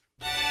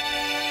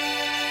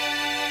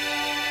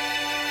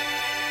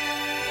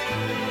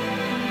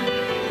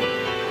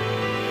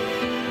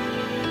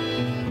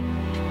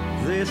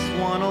 This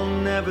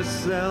one'll never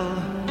sell,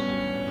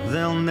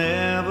 they'll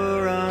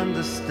never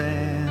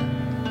understand.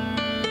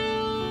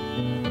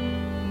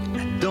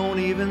 I don't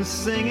even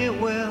sing it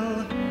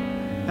well,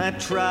 I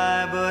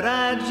try but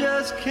I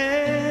just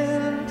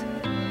can't.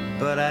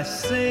 But I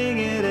sing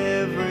it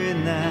every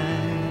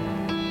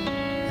night,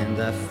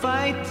 and I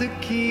fight to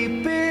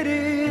keep it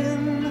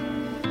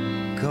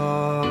in.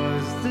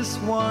 'Cause this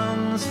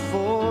one's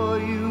for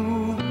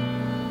you,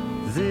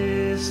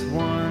 this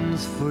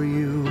one's for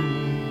you.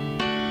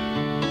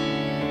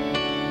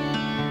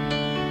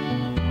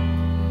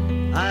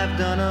 I've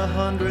done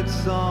 100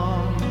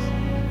 songs,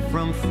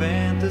 from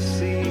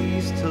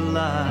fantasies to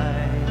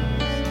lies,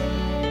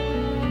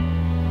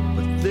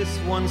 but this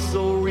one's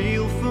so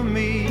real for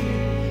me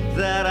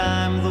that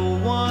I'm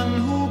the one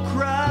who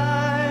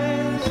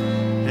cries.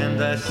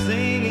 And I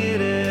sing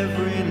it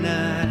every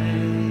night,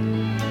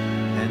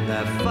 and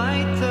I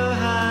fight to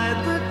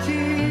hide the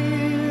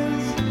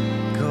tears.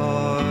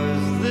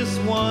 'Cause this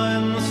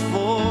one's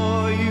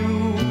for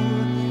you,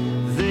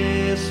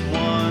 this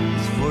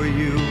one's for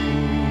you.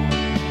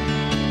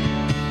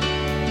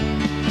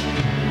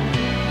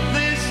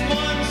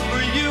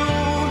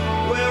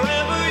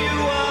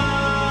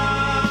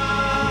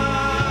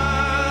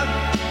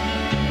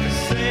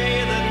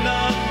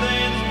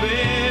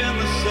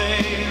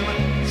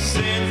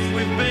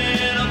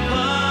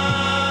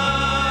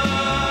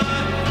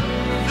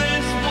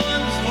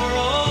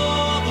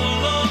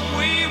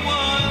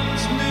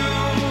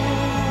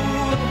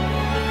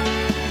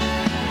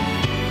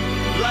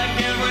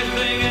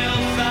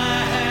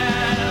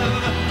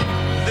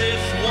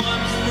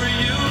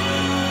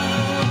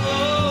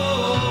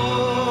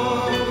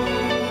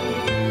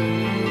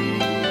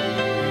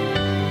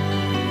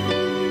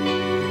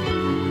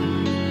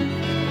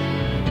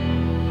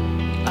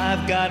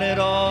 Got it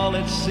all,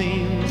 it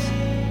seems,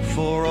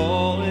 for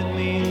all it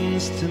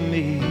means to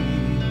me.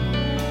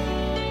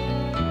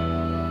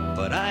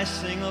 But I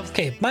sing of...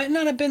 Okay, might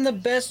not have been the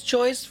best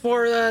choice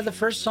for the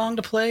first song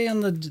to play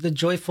on the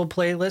joyful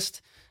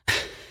playlist.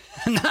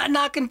 Not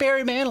knocking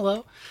Barry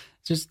Manilow.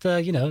 Just,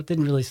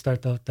 didn't really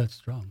start that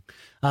strong.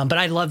 But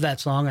I love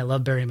that song. I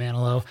love Barry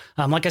Manilow.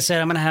 Like I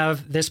said, I'm going to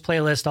have this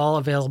playlist all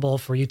available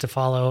for you to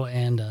follow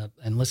and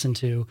listen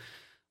to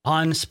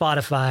on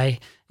Spotify.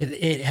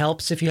 It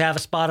helps if you have a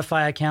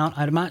Spotify account.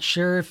 I'm not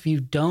sure if you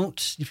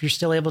don't, if you're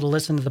still able to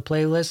listen to the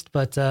playlist,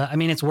 but I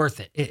mean, it's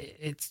worth it.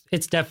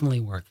 It's definitely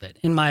worth it.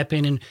 In my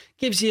opinion,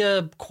 gives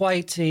you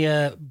quite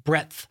a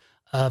breadth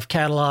of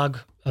catalog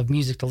of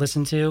music to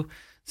listen to.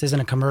 This isn't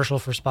a commercial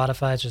for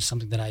Spotify. It's just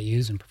something that I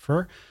use and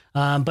prefer.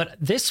 But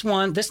this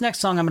next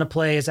song I'm going to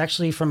play is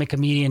actually from a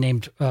comedian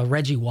named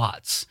Reggie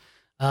Watts.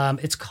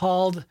 It's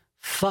called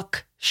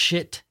Fuck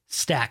Shit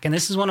Stack. And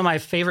this is one of my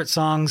favorite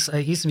songs.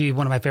 It used to be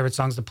one of my favorite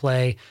songs to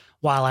play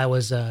while I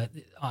was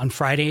on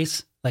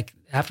Fridays, like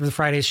after the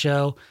Fridays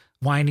show,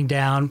 winding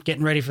down,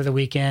 getting ready for the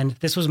weekend.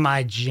 This was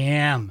my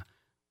jam.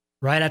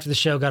 Right after the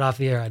show got off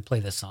the air, I'd play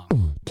this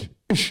song.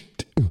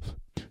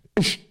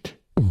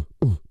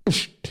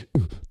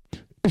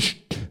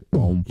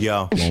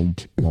 Yo.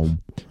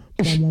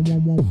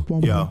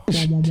 Yo.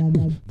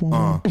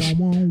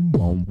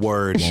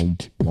 Word.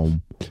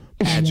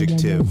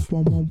 Adjective.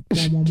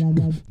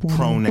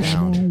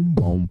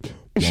 Pronoun.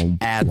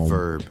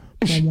 Adverb.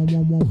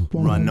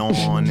 Run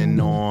on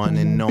and on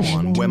and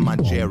on. Where my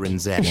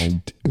gerunds at?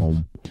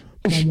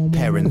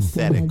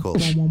 Parenthetical.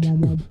 Shit,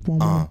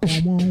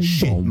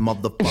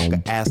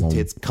 motherfucker, ass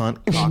tits, cunt,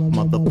 cock,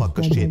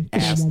 motherfucker, shit,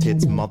 ass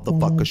tits,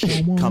 motherfucker,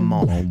 shit. Come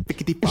on.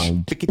 Fickety fuck,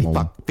 fickety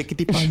fuck,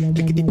 fickety fuck,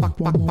 fickety fuck,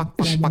 fuck, fuck,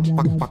 fuck, fuck,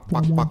 fuck, fuck,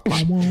 fuck, fuck,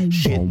 fuck.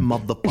 Shit,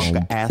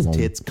 motherfucker, ass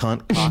tits,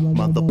 cunt, cock,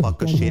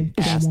 motherfucker, shit,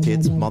 ass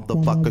tits,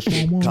 motherfucker,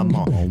 shit. Come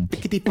on.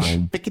 Fickety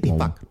fuck, fickety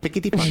fuck,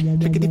 fickety fuck,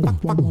 fickety fuck,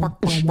 fuck,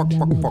 fuck, fuck, fuck,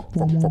 fuck, fuck,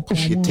 fuck, fuck.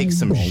 You take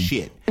some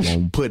shit,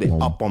 put it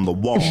up on the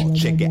wall,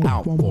 check it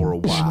out for a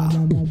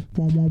while.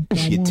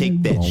 You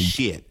take that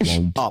shit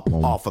up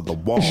off of the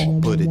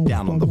wall, put it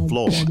down on the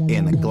floor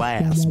in a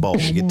glass bowl.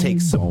 You take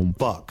some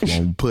fuck,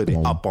 put it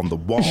up on the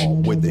wall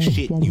where the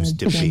shit used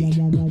to be.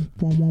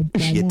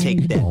 You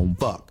take that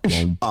fuck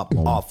up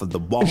off of the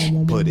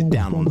wall, put it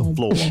down on the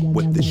floor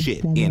with the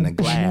shit in a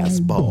glass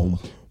bowl.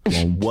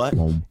 What?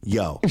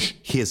 Yo,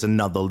 here's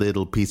another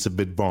little piece of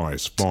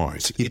advice.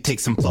 You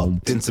take some fuck,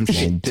 then some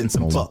shit, then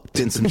some fuck,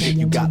 then some shit.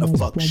 You got a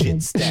fuck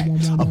shit stack.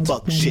 A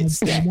fuck shit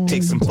stack.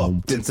 Take some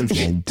fuck, then some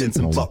shit, then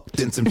some fuck,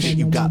 then some shit.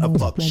 You got a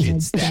fuck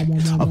shit stack.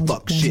 A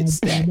fuck shit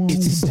stack.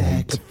 It's a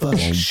stack of fuck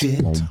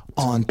shit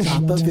on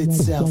top of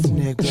itself,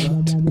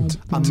 nigga.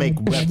 I make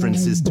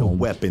references to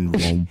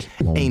weaponry,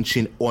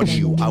 ancient or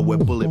new. I wear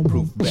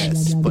bulletproof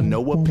vests for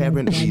no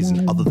apparent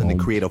reason other than to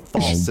create a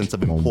false sense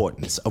of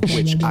importance, of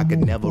which I could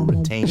never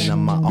retain on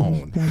my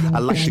own. I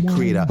like to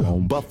create a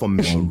buffer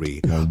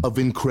memory of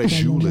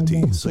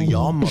incredulity, so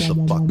y'all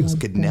motherfuckers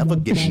could never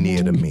get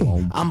near to me.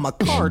 I'm a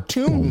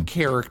cartoon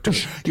character.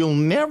 You'll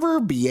never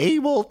be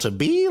able to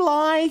be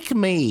like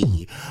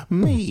me.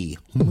 Me.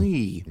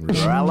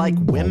 I like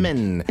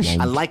women.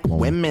 I like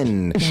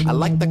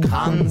the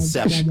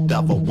concept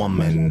of a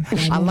woman.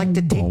 I like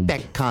to take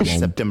that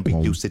concept and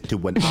reduce it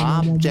to an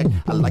object.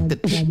 I like to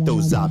take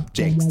those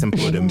objects and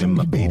put them in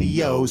my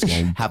videos.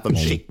 Have them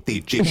shake their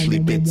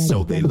jiggly bits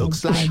so they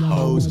looks like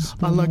hoes.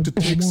 I like to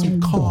take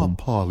some car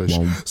polish,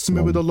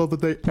 smear it all over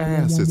their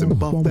asses and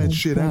buff that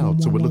shit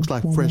out so it looks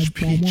like fresh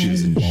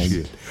peaches and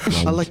shit.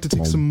 I like to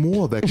take some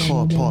more of that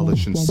car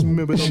polish and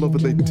smear it all over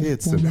their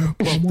tits and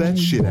buff that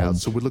shit out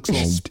so it looks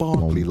all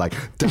sparkly like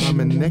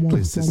diamond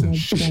necklaces and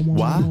shit.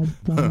 Why?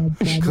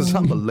 Cause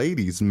I'm a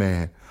ladies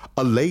man.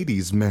 A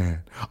ladies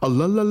man. A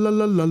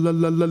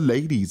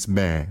ladies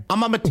man.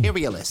 I'm a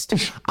materialist.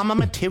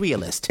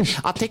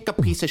 I'll take a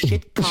piece of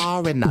shit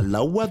car and I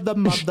lower the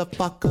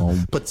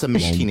motherfucker. Put some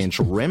 18-inch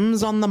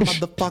rims on the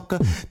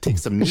motherfucker. Take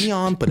some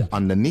neon, put it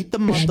underneath the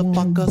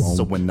motherfucker.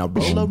 So when I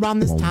roll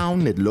around this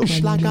town, it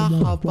looks like a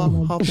hover.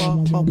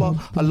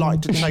 I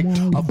like to take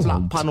a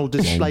flat panel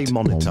display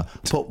monitor.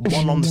 Put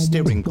one on the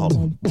steering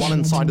column, one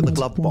inside of the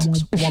glove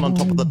box, one on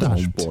top of the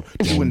dashboard,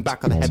 two in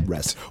back of the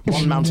headrest,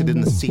 one mounted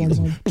in the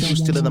ceiling, two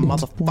still in the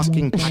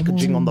motherfucking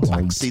packaging on the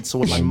back seat. So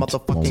when my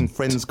motherfucking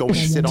friends go and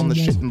sit on the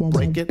shit and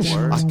break it,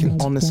 I can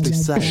honestly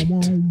say,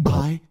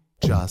 I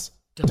just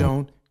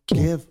don't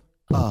give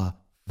a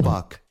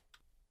fuck.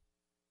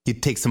 You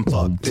take some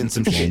fuck, then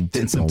some shit,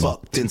 then some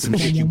fuck, then some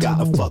shit. You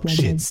got a fuck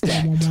shit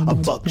stack. A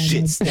fuck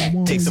shit stack.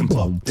 Take some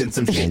fuck, then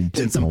some shit,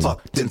 then some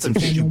fuck, then some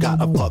shit. You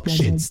got a fuck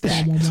shit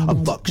stack. A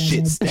fuck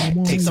shit stack.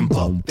 Take some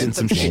fuck, then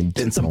some shit,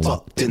 then some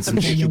fuck, then some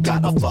shit. You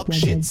got a fuck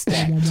shit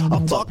stack. A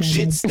fuck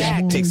shit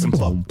stack. Take some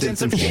fuck, then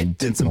some shit,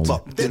 then some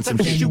fuck, then some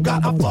shit. You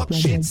got a fuck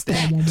shit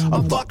stack.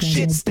 A fuck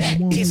shit stack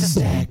is a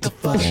stack of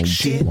fuck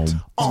shit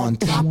on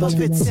top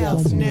of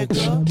itself,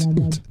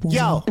 nigga.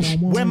 Yo,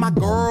 where my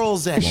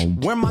girls at?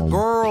 Where my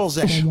girls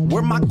at?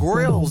 Where my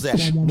grills at?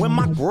 Where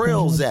my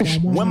grills at?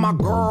 Where my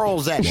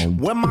girls at?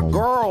 Where my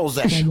girls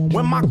at?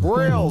 Where my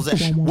grills at?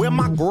 Where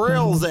my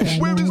grills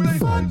at? Where is the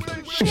fuck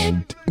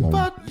shit?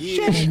 Fuck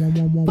shit.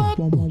 Fuck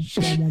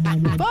shit.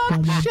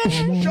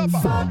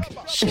 Fuck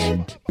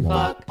shit.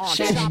 Fuck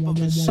shit.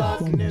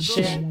 Fuck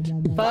shit.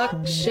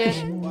 Fuck shit.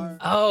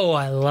 Oh,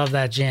 I love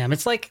that jam.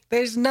 It's like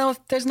there's no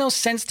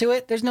sense to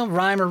it. There's no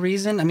rhyme or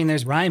reason. I mean,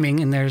 there's rhyming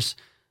and there's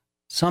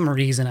some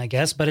reason, I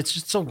guess, but it's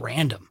just so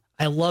random.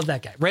 I love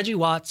that guy. Reggie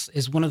Watts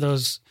is one of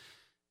those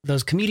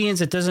those comedians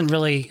that doesn't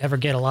really ever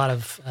get a lot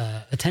of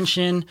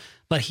attention,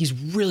 but he's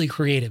really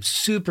creative,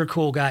 super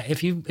cool guy.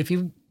 If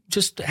you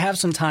just have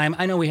some time,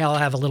 I know we all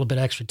have a little bit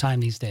extra time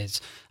these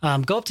days.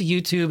 Go up to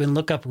YouTube and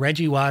look up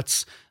Reggie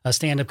Watts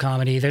stand-up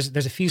comedy.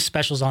 There's a few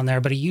specials on there,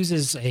 but he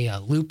uses a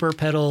looper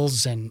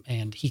pedals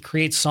and he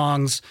creates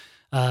songs,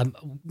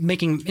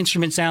 making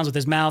instrument sounds with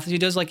his mouth. He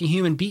does like a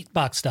human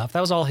beatbox stuff.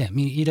 That was all him.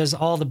 He does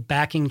all the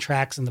backing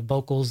tracks and the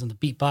vocals and the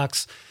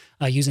beatbox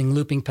using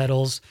looping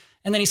pedals.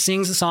 And then he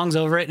sings the songs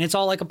over it, and it's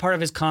all like a part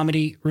of his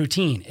comedy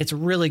routine. It's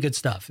really good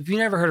stuff. If you've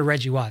never heard of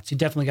Reggie Watts, you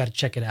definitely got to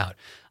check it out.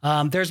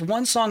 There's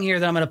one song here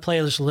that I'm going to play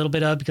just a little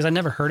bit of because I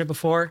never heard it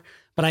before,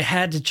 but I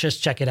had to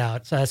just check it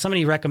out.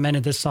 Somebody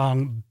recommended this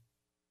song,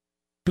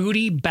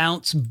 Booty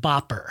Bounce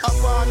Bopper.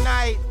 Up all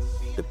night,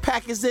 the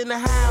pack is in the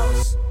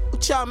house.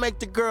 What y'all make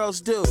the girls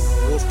do?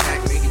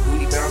 Wolfpack make your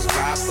booty bounce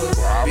popper.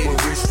 Big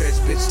blue stretch,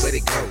 bitch, let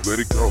it go. Let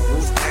it go.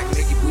 Wolfpack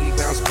make your booty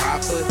bounce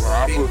popper.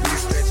 Big blue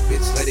stretch,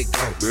 bitch, let it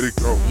go. Let it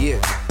go. Yeah,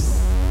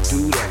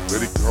 do that.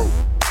 Let it go.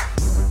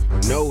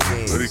 No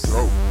hands. Let it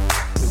go.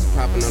 Just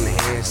popping on the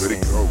hands. Let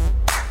it go.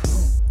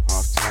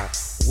 Off top.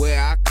 Where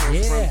I come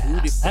from,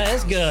 booty that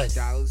is good.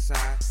 dollar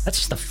sign. That's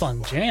just a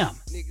fun jam.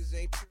 Niggas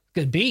ain't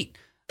Good beat.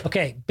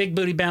 Okay, Big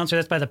Booty Bouncer,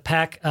 that's by The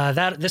Pack.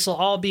 This will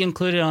all be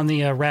included on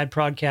the RAD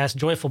Prodcast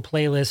Joyful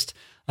Playlist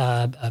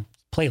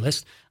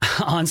playlist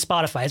on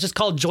Spotify. It's just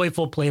called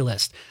Joyful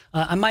Playlist.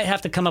 I might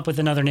have to come up with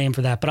another name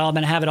for that, but I'm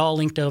going to have it all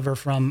linked over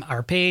from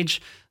our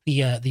page,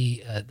 the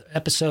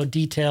episode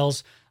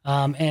details.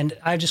 And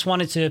I just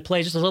wanted to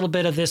play just a little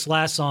bit of this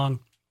last song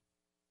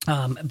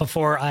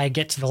before I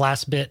get to the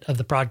last bit of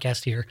the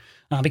podcast here,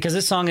 because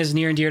this song is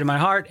near and dear to my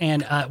heart,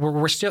 and I'm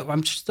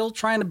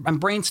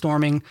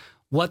brainstorming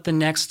what the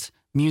next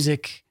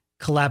music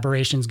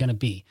collaboration is going to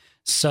be.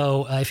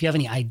 So if you have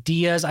any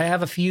ideas, I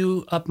have a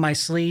few up my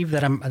sleeve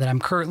that I'm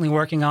currently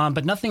working on,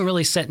 but nothing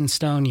really set in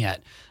stone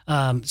yet.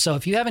 So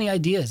if you have any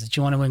ideas that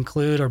you want to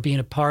include or being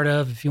a part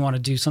of, if you want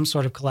to do some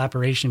sort of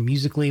collaboration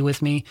musically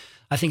with me,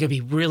 I think it'd be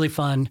really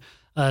fun,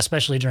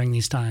 especially during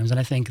these times. And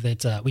I think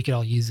that we could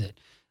all use it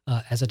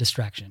as a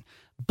distraction.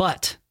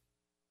 But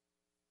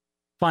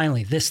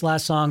finally, this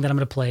last song that I'm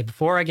going to play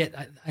before I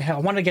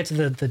wanted to get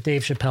to the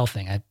Dave Chappelle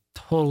thing. I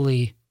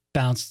totally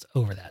bounced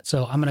over that.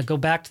 So I'm going to go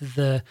back to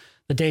the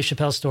Dave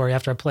Chappelle story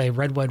after I play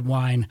Red Wed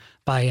Wine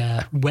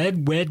by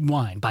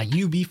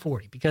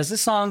UB40, because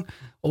this song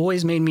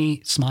always made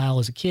me smile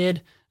as a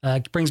kid.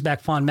 It brings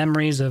back fond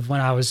memories of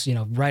when I was,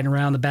 riding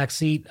around the back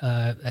seat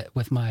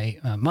with my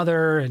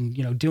mother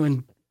and,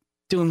 doing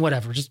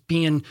whatever, just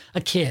being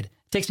a kid.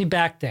 It takes me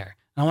back there.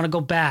 I want to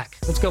go back.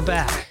 Let's go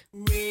back.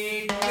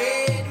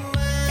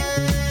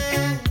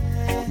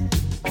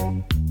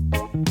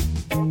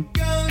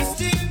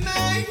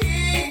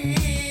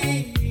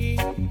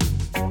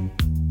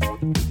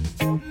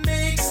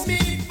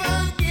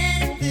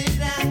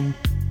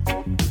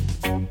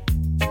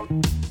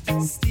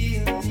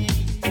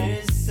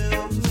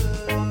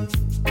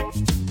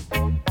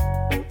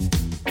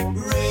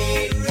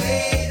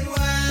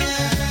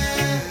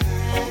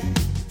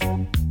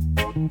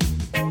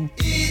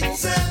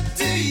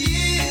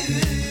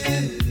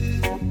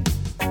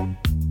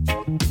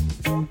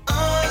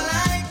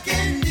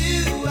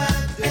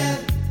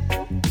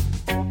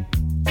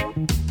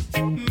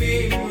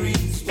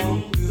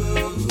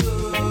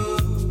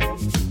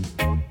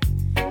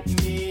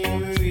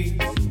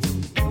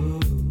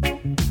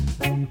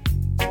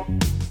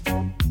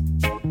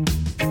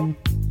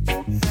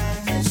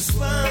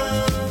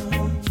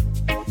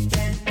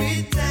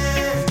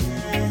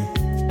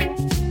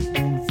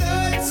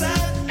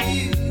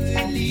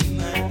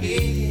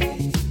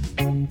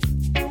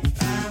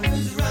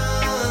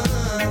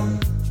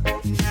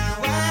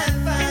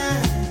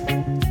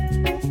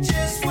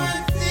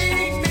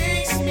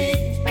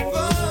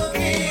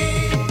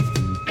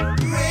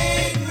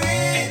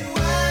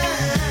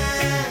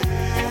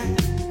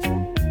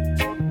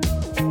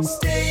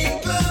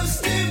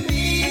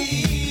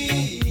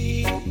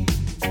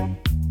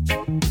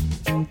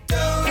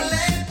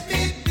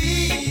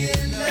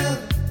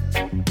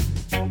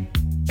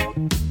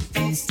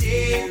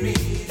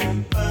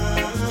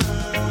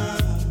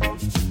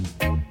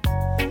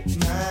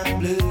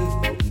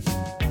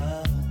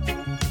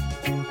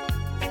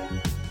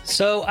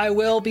 So I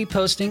will be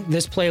posting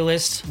this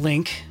playlist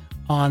link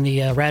on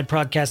the RAD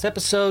Prodcast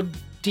episode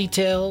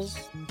details,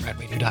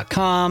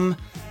 radradio.com.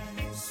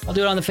 I'll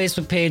do it on the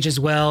Facebook page as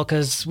well,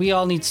 because we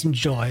all need some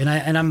joy.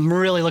 And I'm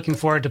really looking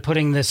forward to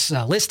putting this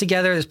list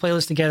together, this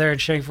playlist together, and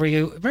sharing for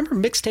you. Remember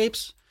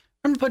mixtapes?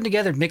 Remember putting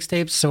together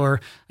mixtapes, or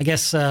I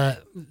guess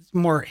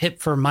more hip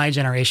for my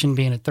generation,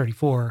 being at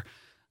 34,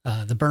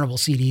 the burnable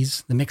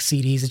CDs, the mixed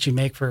CDs that you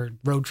make for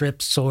road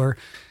trips or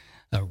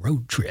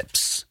road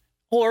trips.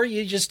 Or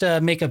you just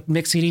make a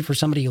mix CD for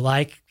somebody you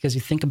like because you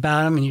think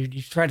about them and you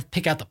try to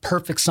pick out the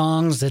perfect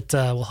songs that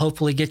will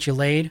hopefully get you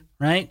laid,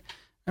 right?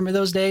 Remember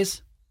those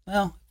days?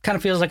 Well, kind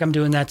of feels like I'm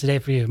doing that today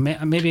for you.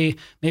 Maybe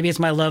it's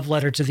my love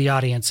letter to the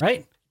audience,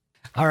 right?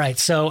 All right,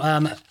 so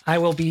I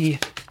will be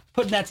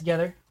putting that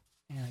together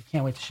and I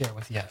can't wait to share it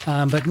with you.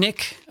 But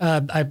Nick,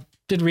 I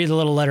did read a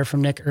little letter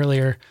from Nick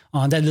earlier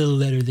on, that little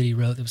letter that he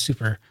wrote. That was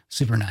super,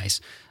 super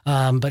nice.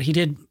 But he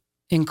did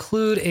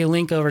include a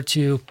link over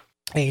to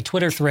a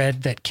Twitter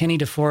thread that Kenny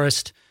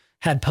DeForest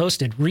had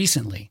posted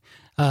recently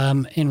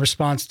in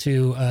response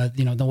to,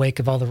 the wake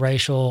of all the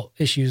racial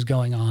issues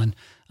going on.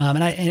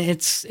 And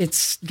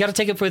it's got to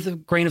take it with a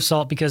grain of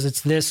salt because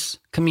it's this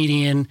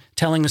comedian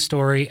telling the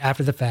story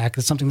after the fact.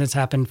 It's something that's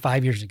happened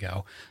 5 years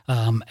ago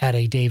at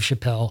a Dave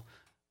Chappelle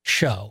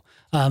show.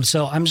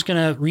 So I'm just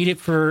going to read it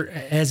for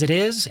as it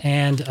is.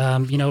 And,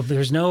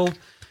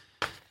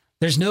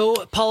 there's no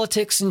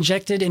politics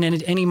injected in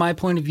any of my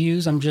point of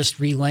views. I'm just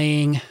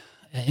relaying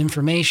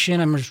information.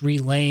 I'm just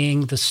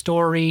relaying the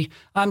story.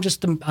 I'm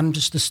just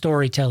a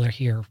storyteller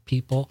here,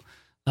 people.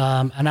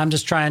 And I'm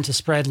just trying to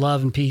spread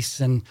love and peace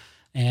and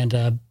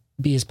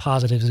be as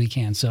positive as we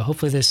can. So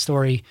hopefully this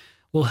story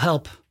will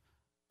help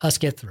us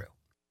get through.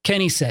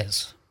 Kenny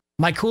says,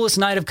 my coolest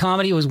night of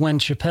comedy was when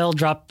Chappelle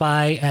dropped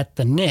by at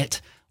the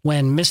Knit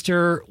when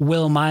Mr.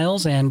 Will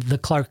Miles and the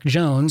Clark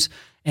Jones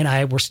and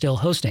I were still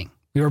hosting.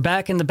 We were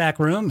back in the back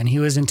room and he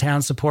was in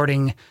town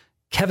supporting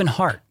Kevin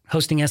Hart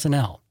hosting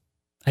SNL.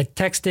 I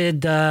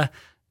texted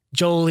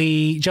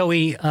Joey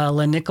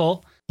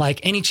LaNickel, like,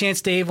 any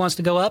chance Dave wants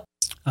to go up?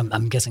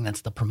 I'm guessing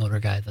that's the promoter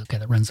guy, the guy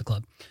that runs the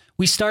club.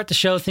 We start the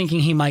show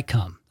thinking he might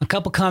come. A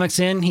couple comics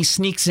in, he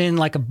sneaks in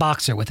like a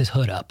boxer with his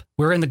hood up.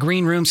 We're in the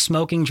green room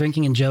smoking,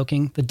 drinking, and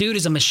joking. The dude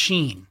is a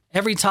machine.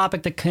 Every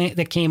topic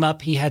that came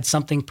up, he had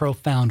something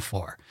profound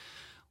for.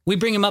 We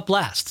bring him up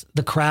last.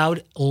 The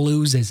crowd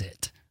loses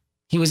it.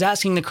 He was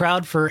asking the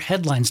crowd for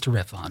headlines to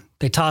riff on.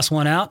 They toss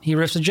one out, he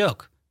riffs a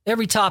joke.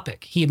 Every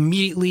topic, he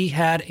immediately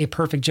had a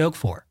perfect joke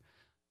for.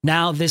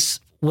 Now, this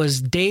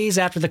was days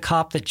after the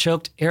cop that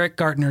choked Eric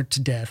Gartner to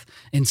death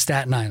in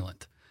Staten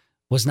Island.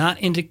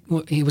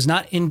 He was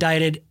not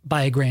indicted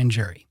by a grand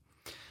jury.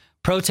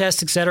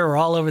 Protests, etc., were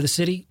all over the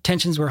city.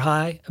 Tensions were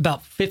high.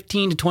 About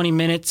 15 to 20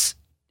 minutes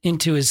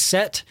into his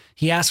set,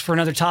 he asks for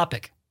another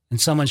topic, and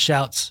someone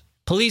shouts,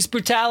 "Police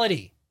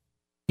brutality."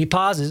 He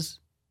pauses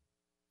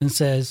and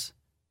says,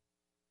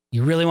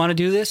 "You really want to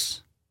do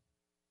this?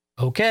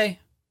 Okay."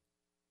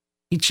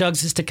 He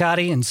chugs his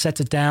Tecate and sets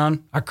it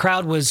down. Our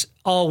crowd was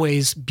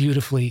always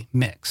beautifully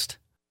mixed.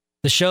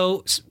 The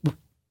show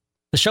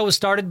was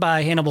started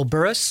by Hannibal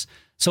Buress,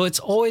 so it's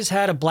always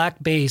had a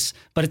black base,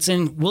 but it's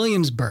in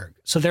Williamsburg.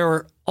 So there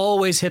were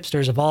always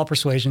hipsters of all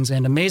persuasions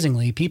and,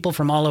 amazingly, people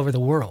from all over the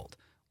world.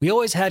 We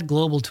always had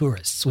global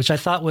tourists, which I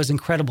thought was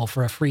incredible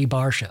for a free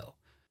bar show.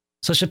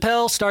 So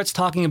Chappelle starts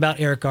talking about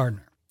Eric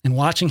Gartner and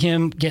watching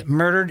him get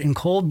murdered in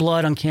cold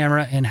blood on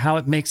camera and how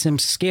it makes him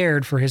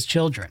scared for his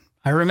children.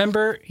 I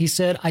remember he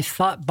said, "I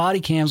thought body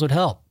cams would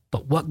help,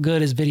 but what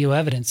good is video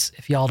evidence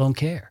if y'all don't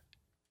care?"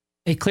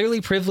 A clearly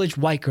privileged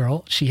white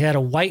girl, she had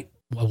a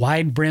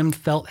wide-brimmed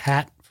felt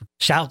hat,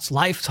 shouts,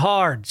 "Life's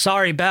hard,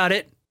 sorry about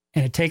it,"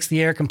 and it takes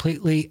the air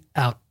completely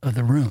out of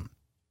the room.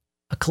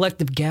 A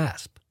collective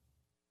gasp.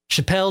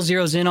 Chappelle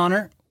zeroes in on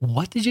her.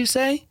 "What did you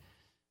say?"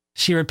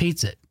 She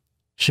repeats it.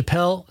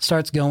 Chappelle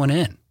starts going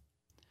in.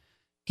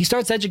 He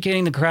starts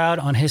educating the crowd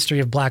on history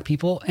of black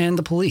people and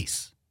the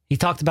police. He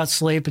talked about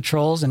slave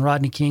patrols and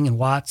Rodney King and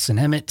Watts and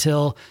Emmett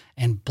Till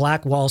and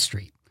Black Wall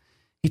Street.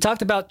 He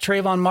talked about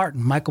Trayvon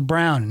Martin, Michael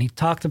Brown, and he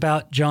talked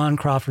about John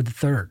Crawford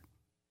III.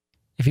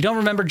 If you don't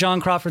remember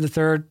John Crawford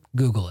III,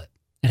 Google it.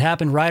 It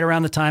happened right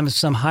around the time of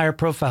some higher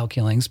profile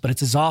killings, but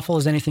it's as awful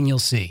as anything you'll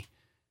see.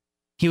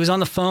 He was on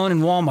the phone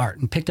in Walmart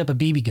and picked up a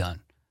BB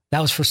gun.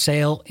 That was for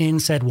sale in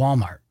said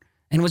Walmart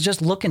and was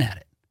just looking at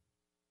it.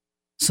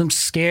 Some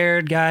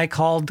scared guy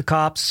called the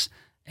cops,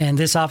 and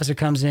this officer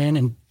comes in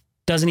and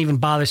doesn't even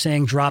bother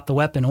saying drop the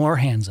weapon or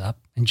hands up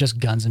and just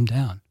guns him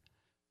down.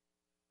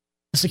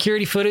 The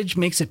security footage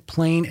makes it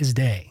plain as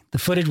day. The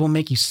footage will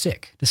make you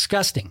sick,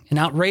 disgusting, and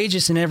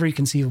outrageous in every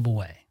conceivable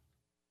way.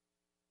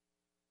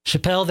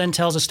 Chappelle then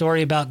tells a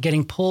story about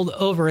getting pulled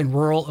over in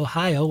rural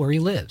Ohio where he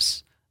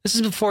lives. This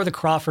is before the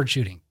Crawford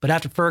shooting, but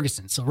after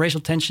Ferguson, so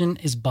racial tension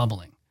is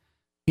bubbling.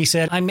 He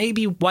said, "I may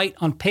be white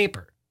on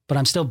paper, but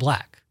I'm still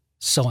black,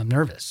 so I'm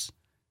nervous."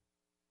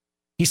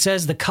 He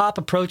says the cop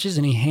approaches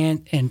and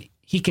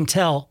he can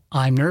tell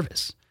I'm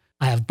nervous.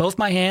 I have both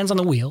my hands on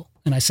the wheel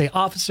and I say,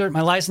 "Officer,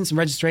 my license and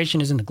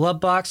registration is in the glove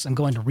box. I'm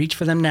going to reach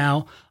for them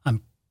now. I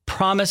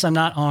promise I'm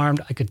not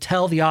armed." I could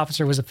tell the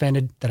officer was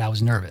offended that I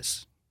was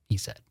nervous, he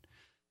said.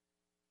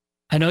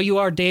 "I know you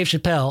are Dave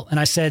Chappelle." And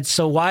I said,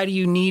 "So why do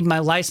you need my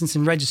license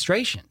and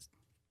registration?"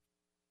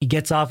 He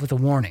gets off with a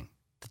warning.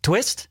 The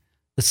twist?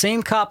 The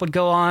same cop would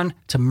go on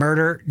to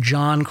murder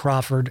John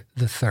Crawford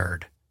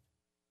III.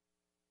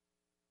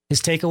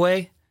 His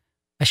takeaway?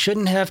 I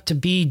shouldn't have to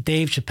be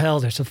Dave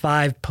Chappelle to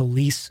survive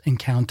police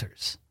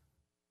encounters.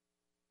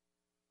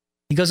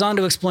 He goes on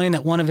to explain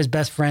that one of his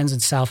best friends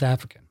is South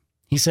African.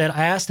 He said,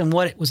 "I asked him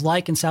what it was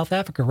like in South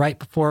Africa right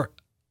before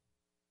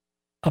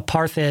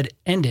apartheid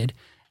ended,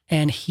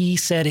 and he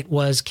said it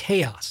was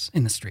chaos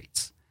in the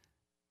streets.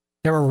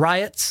 There were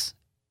riots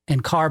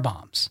and car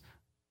bombs,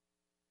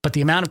 but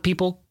the amount of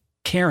people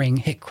caring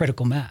hit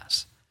critical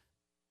mass.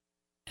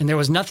 and there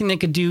was nothing they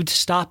could do to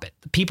stop it.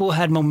 The people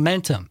had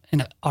momentum,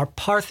 and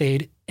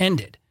apartheid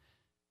ended.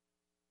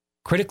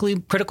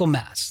 Critical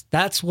mass.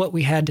 That's what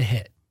we had to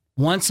hit.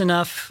 Once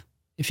enough,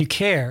 if you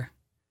care,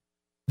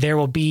 there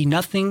will be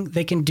nothing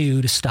they can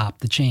do to stop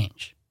the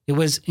change. It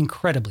was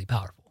incredibly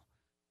powerful.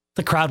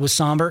 The crowd was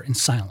somber and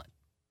silent.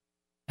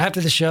 After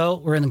the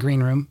show, we're in the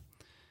green room.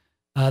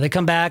 They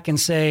come back and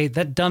say,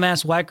 that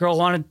dumbass white girl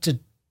wanted to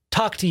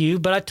talk to you,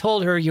 but I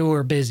told her you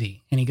were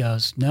busy. And he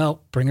goes,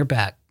 no, bring her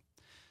back.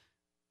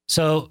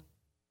 So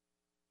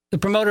the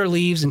promoter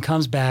leaves and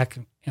comes back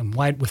and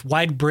with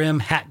wide brim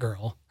Hat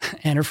Girl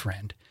and her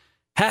friend.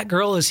 Hat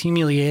Girl is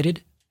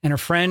humiliated and her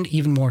friend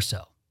even more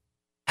so.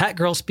 Hat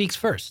Girl speaks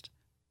first.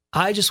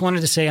 I just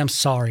wanted to say I'm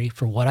sorry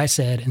for what I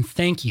said and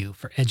thank you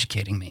for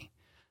educating me.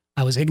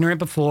 I was ignorant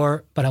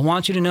before, but I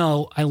want you to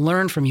know I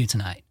learned from you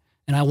tonight,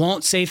 and I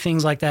won't say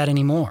things like that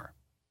anymore.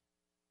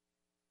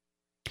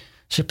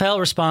 Chappelle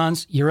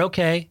responds, you're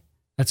okay.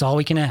 That's all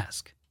we can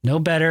ask. Know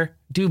better,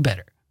 do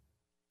better.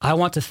 I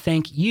want to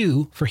thank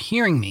you for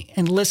hearing me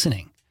and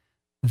listening.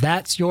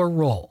 That's your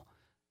role.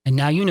 And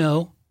now you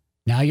know,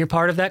 now you're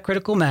part of that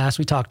critical mass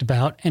we talked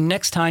about, and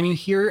next time you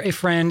hear a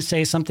friend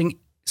say some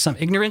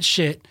ignorant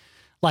shit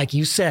like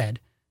you said,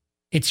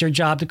 it's your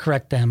job to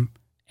correct them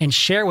and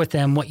share with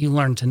them what you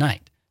learned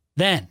tonight.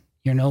 Then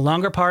you're no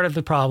longer part of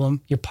the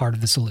problem, you're part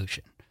of the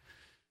solution.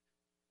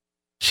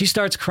 She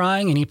starts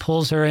crying and he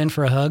pulls her in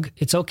for a hug.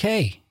 It's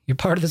okay. You're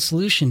part of the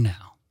solution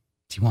now.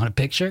 Do you want a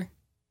picture?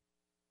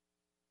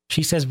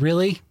 She says,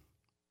 really?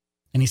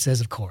 And he says,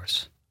 of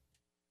course.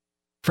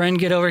 Friend,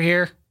 get over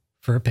here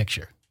for a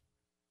picture.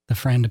 The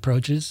friend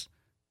approaches.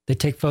 They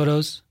take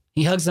photos.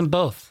 He hugs them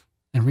both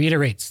and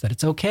reiterates that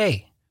it's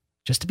okay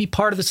just to be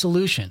part of the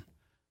solution.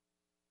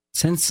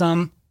 Sends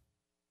some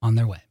on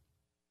their way.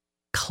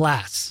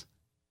 Class.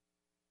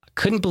 I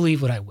couldn't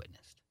believe what I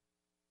witnessed.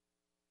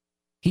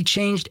 He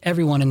changed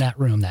everyone in that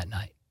room that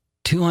night.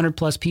 200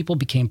 plus people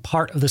became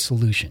part of the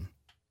solution,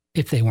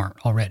 if they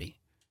weren't already.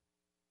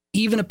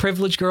 Even a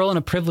privileged girl in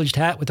a privileged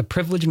hat with a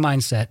privileged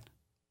mindset.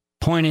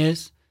 Point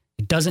is,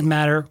 it doesn't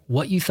matter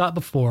what you thought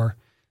before,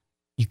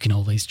 you can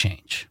always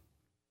change.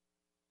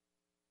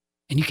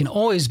 And you can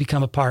always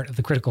become a part of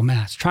the critical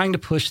mass, trying to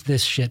push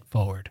this shit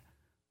forward.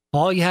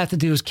 All you have to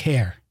do is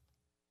care.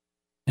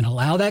 And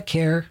allow that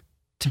care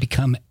to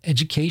become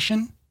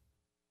education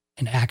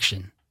and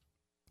action.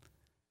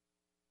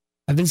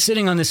 I've been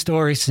sitting on this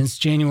story since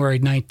January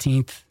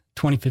 19th,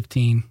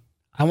 2015.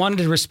 I wanted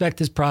to respect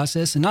his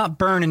process and not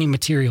burn any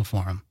material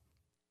for him.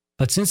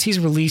 But since he's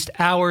released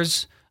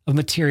hours of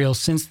material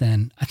since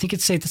then, I think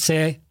it's safe to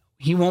say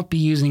he won't be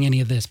using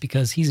any of this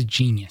because he's a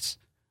genius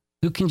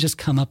who can just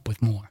come up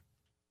with more.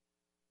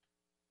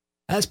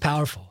 That's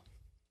powerful.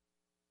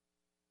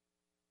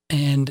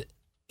 And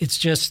it's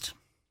just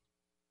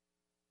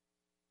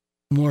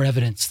more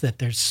evidence that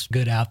there's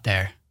good out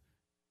there.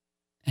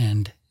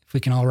 And if we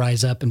can all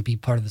rise up and be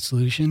part of the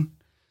solution,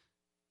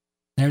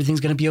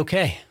 everything's going to be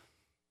okay.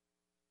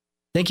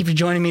 Thank you for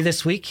joining me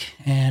this week,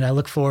 and I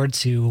look forward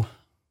to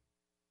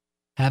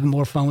having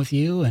more fun with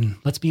you, and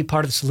let's be a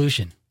part of the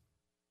solution.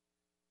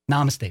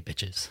 Namaste,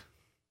 bitches.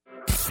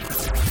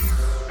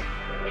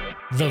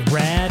 The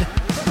RAD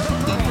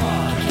Prodcast.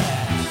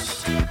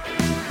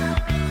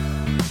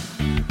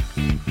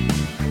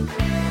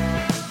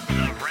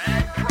 The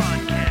RAD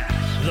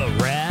Prodcast. The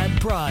RAD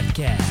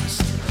Prodcast.